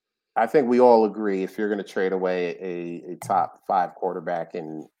I think we all agree if you're going to trade away a top 5 quarterback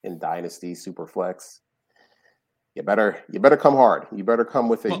in Dynasty Superflex, you better come hard. You better come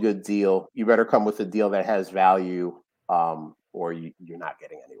with a good deal. You better come with a deal that has value, or you're not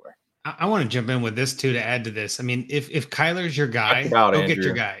getting anywhere. I want to jump in with this too to add to this. I mean, if Kyler's your guy, go get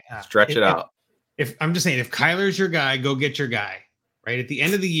your guy. Stretch it out. If I'm just saying, if Kyler's your guy, go get your guy. Right at the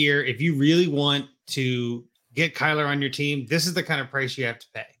end of the year, if you really want to get Kyler on your team, this is the kind of price you have to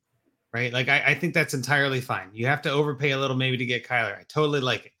pay. Right? Like, I think that's entirely fine. You have to overpay a little maybe to get Kyler. I totally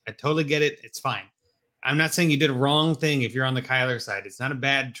like it. I totally get it. It's fine. I'm not saying you did a wrong thing if you're on the Kyler side. It's not a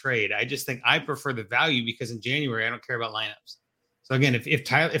bad trade. I just think I prefer the value because in January, I don't care about lineups. So again, if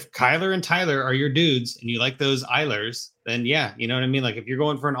Kyler and Tyler are your dudes and you like those Eilers, then yeah, you know what I mean? Like, if you're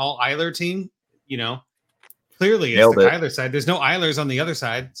going for an all Eiler team, you know, clearly it's the Kyler side. There's no Eilers on the other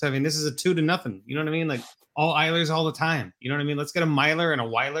side. So, I mean, this is a 2-0. You know what I mean? Like, all Eilers all the time. You know what I mean? Let's get a Myler and a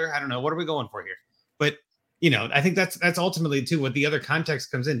Weiler. I don't know. What are we going for here? But, you know, I think that's ultimately, too, what the other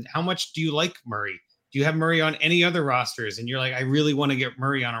context comes in. How much do you like Murray? Do you have Murray on any other rosters? And you're like, I really want to get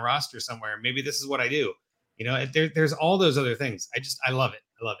Murray on a roster somewhere. Maybe this is what I do. You know, there's all those other things. I love it.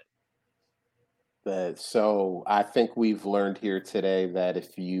 I love it. So I think we've learned here today that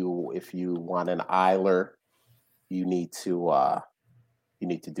if you want an Eiler, you need to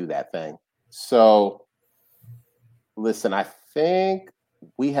do that thing. So listen, I think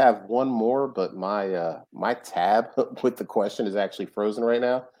we have one more, but my tab with the question is actually frozen right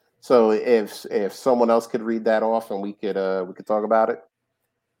now. So if someone else could read that off and we could talk about it.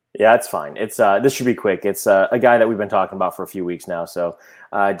 Yeah, it's fine. It's this should be quick. It's a guy that we've been talking about for a few weeks now. So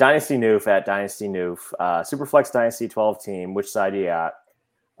Dynasty Noof at Dynasty Noof, Superflex Dynasty 12 team. Which side are you at?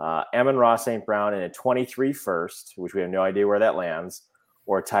 Amon-Ra St. Brown in a 23 first, which we have no idea where that lands,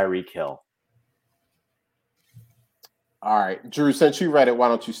 or Tyreek Hill. All right, Drew, since you read it, why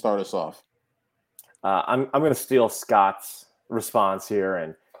don't you start us off? I'm going to steal Scott's response here,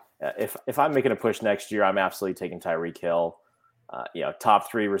 and if I'm making a push next year, I'm absolutely taking Tyreek Hill.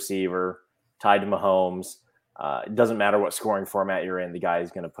 Top 3 receiver, tied to Mahomes. It doesn't matter what scoring format you're in. The guy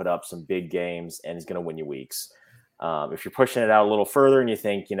is going to put up some big games and he's going to win you weeks. If you're pushing it out a little further and you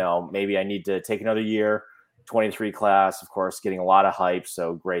think, maybe I need to take another year, 23 class, of course, getting a lot of hype.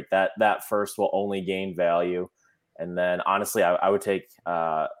 So great. That first will only gain value. And then honestly, I would take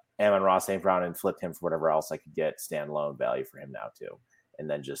Amon-Ra St. Brown and flip him for whatever else I could get standalone value for him now too. And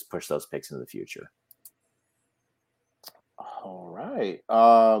then just push those picks into the future. All right.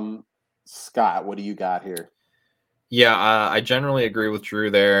 Scott, what do you got here? Yeah, I generally agree with Drew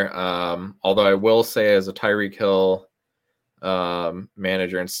there. Although I will say, as a Tyreek Hill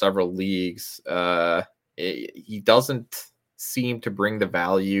manager in several leagues, he doesn't seem to bring the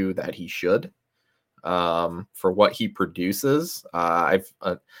value that he should for what he produces. I've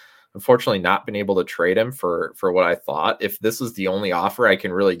unfortunately not been able to trade him for what I thought. If this is the only offer I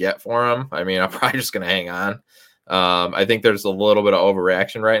can really get for him, I mean, I'm probably just going to hang on. I think there's a little bit of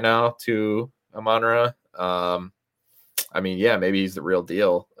overreaction right now to Amon-Ra. I mean, yeah, maybe he's the real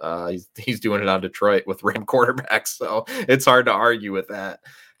deal. He's doing it on Detroit with Ram quarterbacks, so it's hard to argue with that.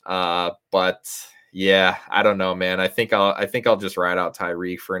 But yeah, I don't know, man. I think I'll just ride out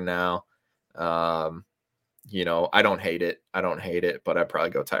Tyreek for now. I don't hate it, but I'd probably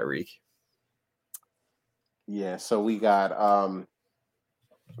go Tyreek. Yeah, so we got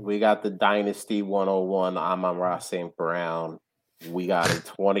the Dynasty 101 Amon-Ra St. Brown. We got a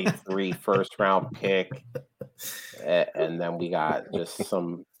 23 first round pick, and then we got just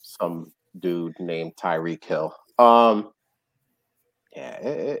some dude named Tyreek Hill.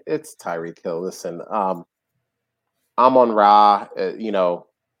 It's Tyreek Hill. Listen, Amon-Ra,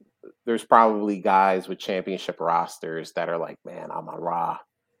 there's probably guys with championship rosters that are like, man, Amon-Ra,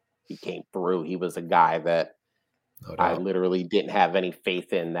 he came through. He was a guy that I literally didn't have any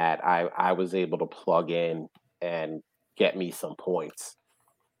faith in, that I was able to plug in and get me some points.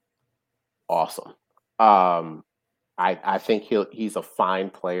 Awesome. I think he's a fine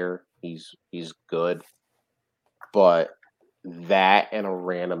player. He's good, but that and a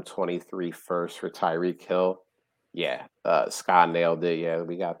random 23 first for Tyreek Hill. Yeah, Scott nailed it. Yeah,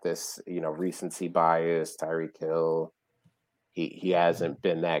 we got this, recency bias. Tyreek Hill, he hasn't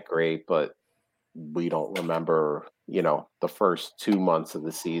been that great, but we don't remember, the first 2 months of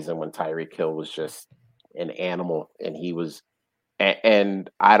the season when Tyreek Hill was just an animal, and he was, and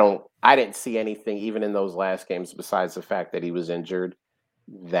I didn't see anything even in those last games besides the fact that he was injured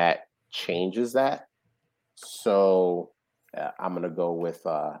that changes that. So I'm gonna go with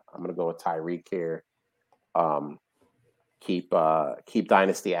Tyreek here. Keep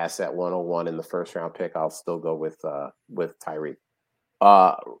Dynasty asset 101 in the first round pick. I'll still go with Tyreek.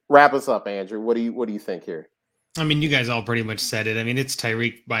 Wrap us up, Andrew. What do you think here? I mean, you guys all pretty much said it. I mean, it's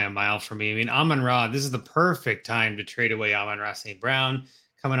Tyreek by a mile for me. I mean, Amon-Ra, this is the perfect time to trade away Amon-Ra St. Brown,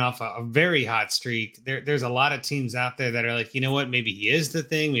 coming off a very hot streak. There's a lot of teams out there that are like, you know what? Maybe he is the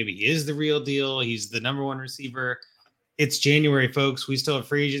thing. Maybe he is the real deal. He's the number one receiver. It's January, folks. We still have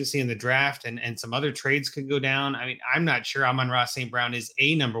free agency in the draft, and some other trades could go down. I mean, I'm not sure Amon-Ra St. Brown is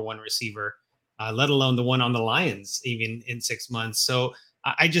a number one receiver, let alone the one on the Lions, even in 6 months. So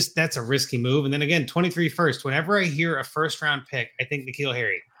that's a risky move. And then again, 23 first. Whenever I hear a first round pick, I think N'Keal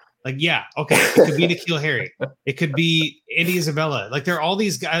Harry. Like, yeah, okay, it could be N'Keal Harry. It could be Andy Isabella. Like, there are all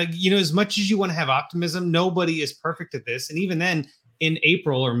these guys, as much as you want to have optimism, nobody is perfect at this. And even then, in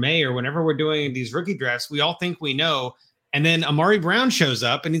April or May or whenever we're doing these rookie drafts, we all think we know. And then Amari Brown shows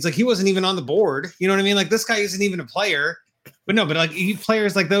up and he's like, he wasn't even on the board. You know what I mean? Like, this guy isn't even a player. But no, but like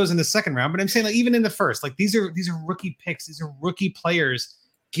players like those in the second round. But I'm saying, like, even in the first, like these are rookie picks. These are rookie players.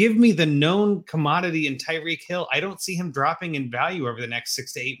 Give me the known commodity in Tyreek Hill. I don't see him dropping in value over the next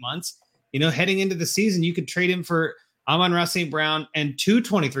 6 to 8 months. Heading into the season, you could trade him for Amon-Ra St. Brown and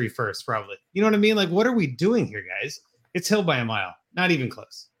 223 first, probably. You know what I mean? Like, what are we doing here, guys? It's Hill by a mile. Not even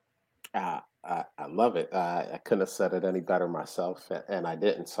close. I love it. I couldn't have said it any better myself, and I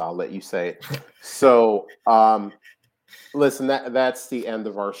didn't, so I'll let you say it. So, listen, that's the end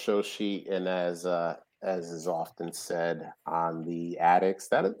of our show sheet, and as is often said on the Addicts,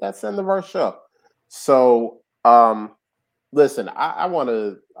 that's the end of our show. So, listen, I want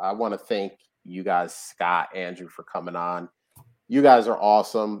to thank you guys, Scott, Andrew, for coming on. You guys are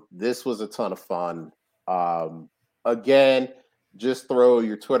awesome. This was a ton of fun. Again, just throw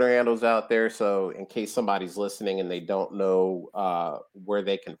your Twitter handles out there, so in case somebody's listening and they don't know where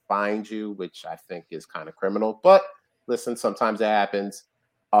they can find you, which I think is kind of criminal, but listen, sometimes it happens.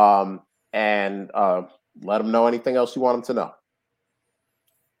 And let them know anything else you want them to know.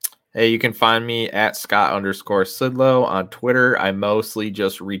 Hey, you can find me at Scott_Sidlow on Twitter. I mostly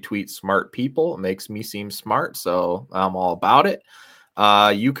just retweet smart people. It makes me seem smart, so I'm all about it.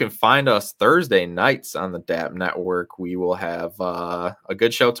 You can find us Thursday nights on the DAP Network. We will have a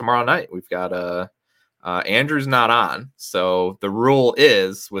good show tomorrow night. We've got Andrew's not on. So the rule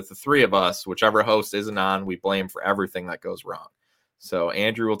is with the three of us, whichever host isn't on, we blame for everything that goes wrong. So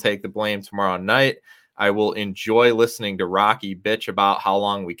Andrew will take the blame tomorrow night. I will enjoy listening to Rocky bitch about how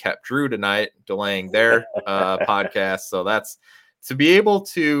long we kept Drew tonight, delaying their podcast. So that's to be able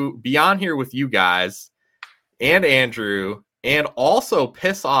to be on here with you guys and Andrew and also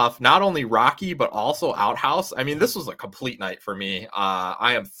piss off not only Rocky, but also Outhouse. I mean, this was a complete night for me.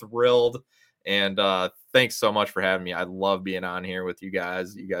 I am thrilled. And thanks so much for having me. I love being on here with you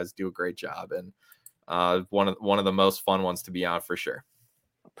guys. You guys do a great job. And one of the most fun ones to be on for sure.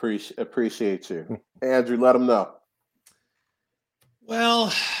 Appreciate you. Andrew, let them know.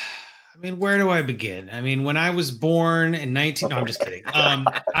 Well, I mean, where do I begin? I mean, when I was born in no, I'm just kidding.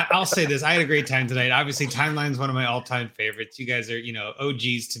 I'll say this. I had a great time tonight. Obviously, Timeline's one of my all-time favorites. You guys are,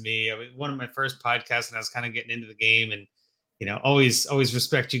 OGs to me. One of my first podcasts, and I was kind of getting into the game, and always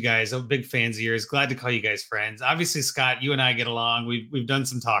respect you guys. I'm big fans of yours. Glad to call you guys friends. Obviously, Scott, you and I get along. We've done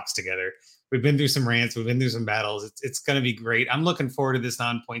some talks together. We've been through some rants. We've been through some battles. It's going to be great. I'm looking forward to this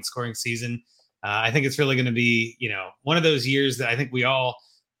non-point scoring season. I think it's really going to be, one of those years that I think we all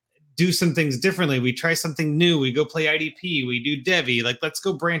do some things differently. We try something new. We go play IDP. We do Devi. Like, let's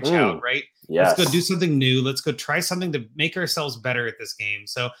go branch out, right? Yes. Let's go do something new. Let's go try something to make ourselves better at this game.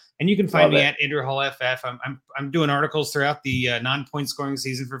 So, and you can find me at Andrew Hall FF. I'm doing articles throughout the non-point scoring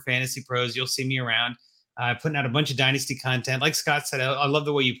season for Fantasy Pros. You'll see me around. Putting out a bunch of Dynasty content. Like Scott said, I love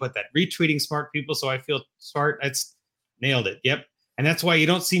the way you put that. Retweeting smart people so I feel smart. That's nailed it. Yep. And that's why you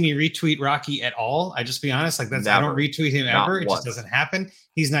don't see me retweet Rocky at all. I just be honest, like that's Never. I don't retweet him ever. It just doesn't happen.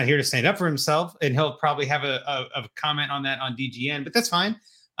 He's not here to stand up for himself, and he'll probably have a comment on that on DGN, but that's fine.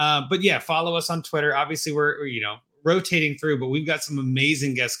 But yeah, follow us on Twitter. Obviously, we're rotating through, but we've got some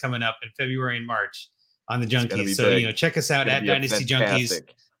amazing guests coming up in February and March on the Junkies. So check us out at Dynasty Junkies.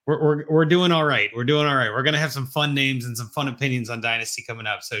 We're doing all right. We're doing all right. We're gonna have some fun names and some fun opinions on Dynasty coming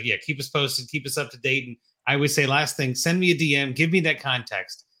up. So yeah, keep us posted, keep us up to date. And I would say last thing, send me a DM, give me that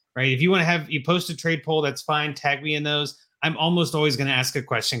context, right? If you want to you post a trade poll, that's fine. Tag me in those. I'm almost always going to ask a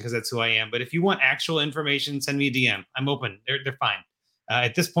question because that's who I am. But if you want actual information, send me a DM. I'm open. They're fine.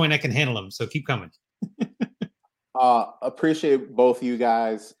 At this point, I can handle them. So keep coming. Appreciate both of you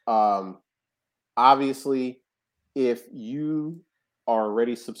guys. Obviously, if you are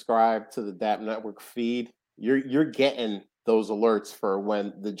already subscribed to the DAP Network feed, you're getting those alerts for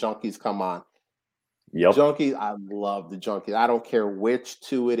when the Junkies come on. Yep. Junkies, I love the Junkies. I don't care which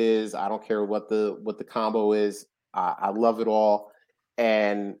two it is. I don't care what the combo is. I love it all.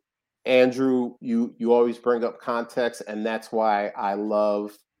 And Andrew, you always bring up context, and that's why I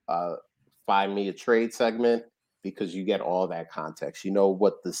love Find Me a Trade segment, because you get all that context. You know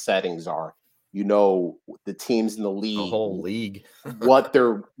what the settings are. You know the teams in the league, the whole league, what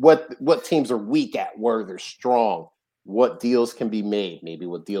teams are weak at, where they're strong, what deals can be made, maybe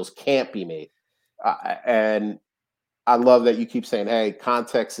what deals can't be made. And I love that you keep saying, hey,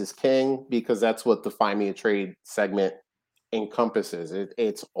 context is king, because that's what the Find Me a Trade segment encompasses.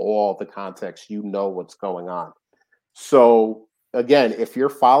 It's all the context. You know what's going on. So again, if you're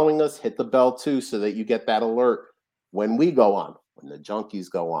following us, hit the bell too, so that you get that alert when we go on, when the Junkies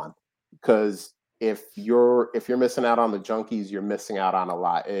go on. Because if you're missing out on the Junkies, you're missing out on a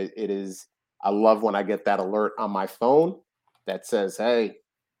lot. It is. I love when I get that alert on my phone that says, hey,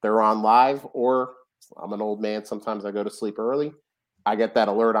 they're on live, or I'm an old man. Sometimes I go to sleep early. I get that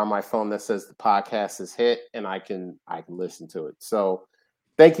alert on my phone that says the podcast is hit, and I can listen to it. So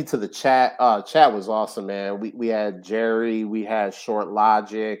thank you to the chat. Chat was awesome, man. We had Jerry, we had Short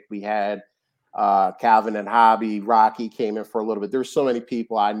Logic, we had Calvin and Hobby. Rocky came in for a little bit. There's so many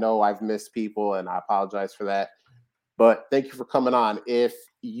people. I know I've missed people, and I apologize for that. But thank you for coming on. If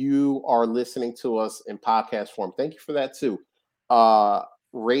you are listening to us in podcast form, thank you for that too.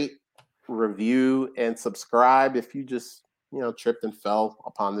 Rate, review, and subscribe if you just tripped and fell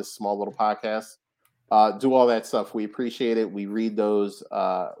upon this small little podcast. Do all that stuff. We appreciate it. We read those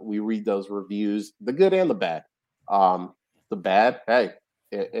reviews, the good and the bad. The bad, hey,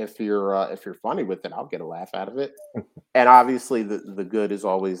 if you're funny with it, I'll get a laugh out of it. And obviously the good is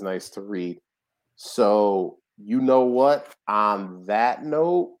always nice to read. So you know what? On that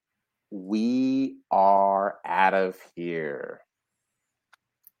note, we are out of here.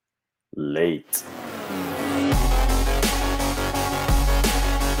 Late.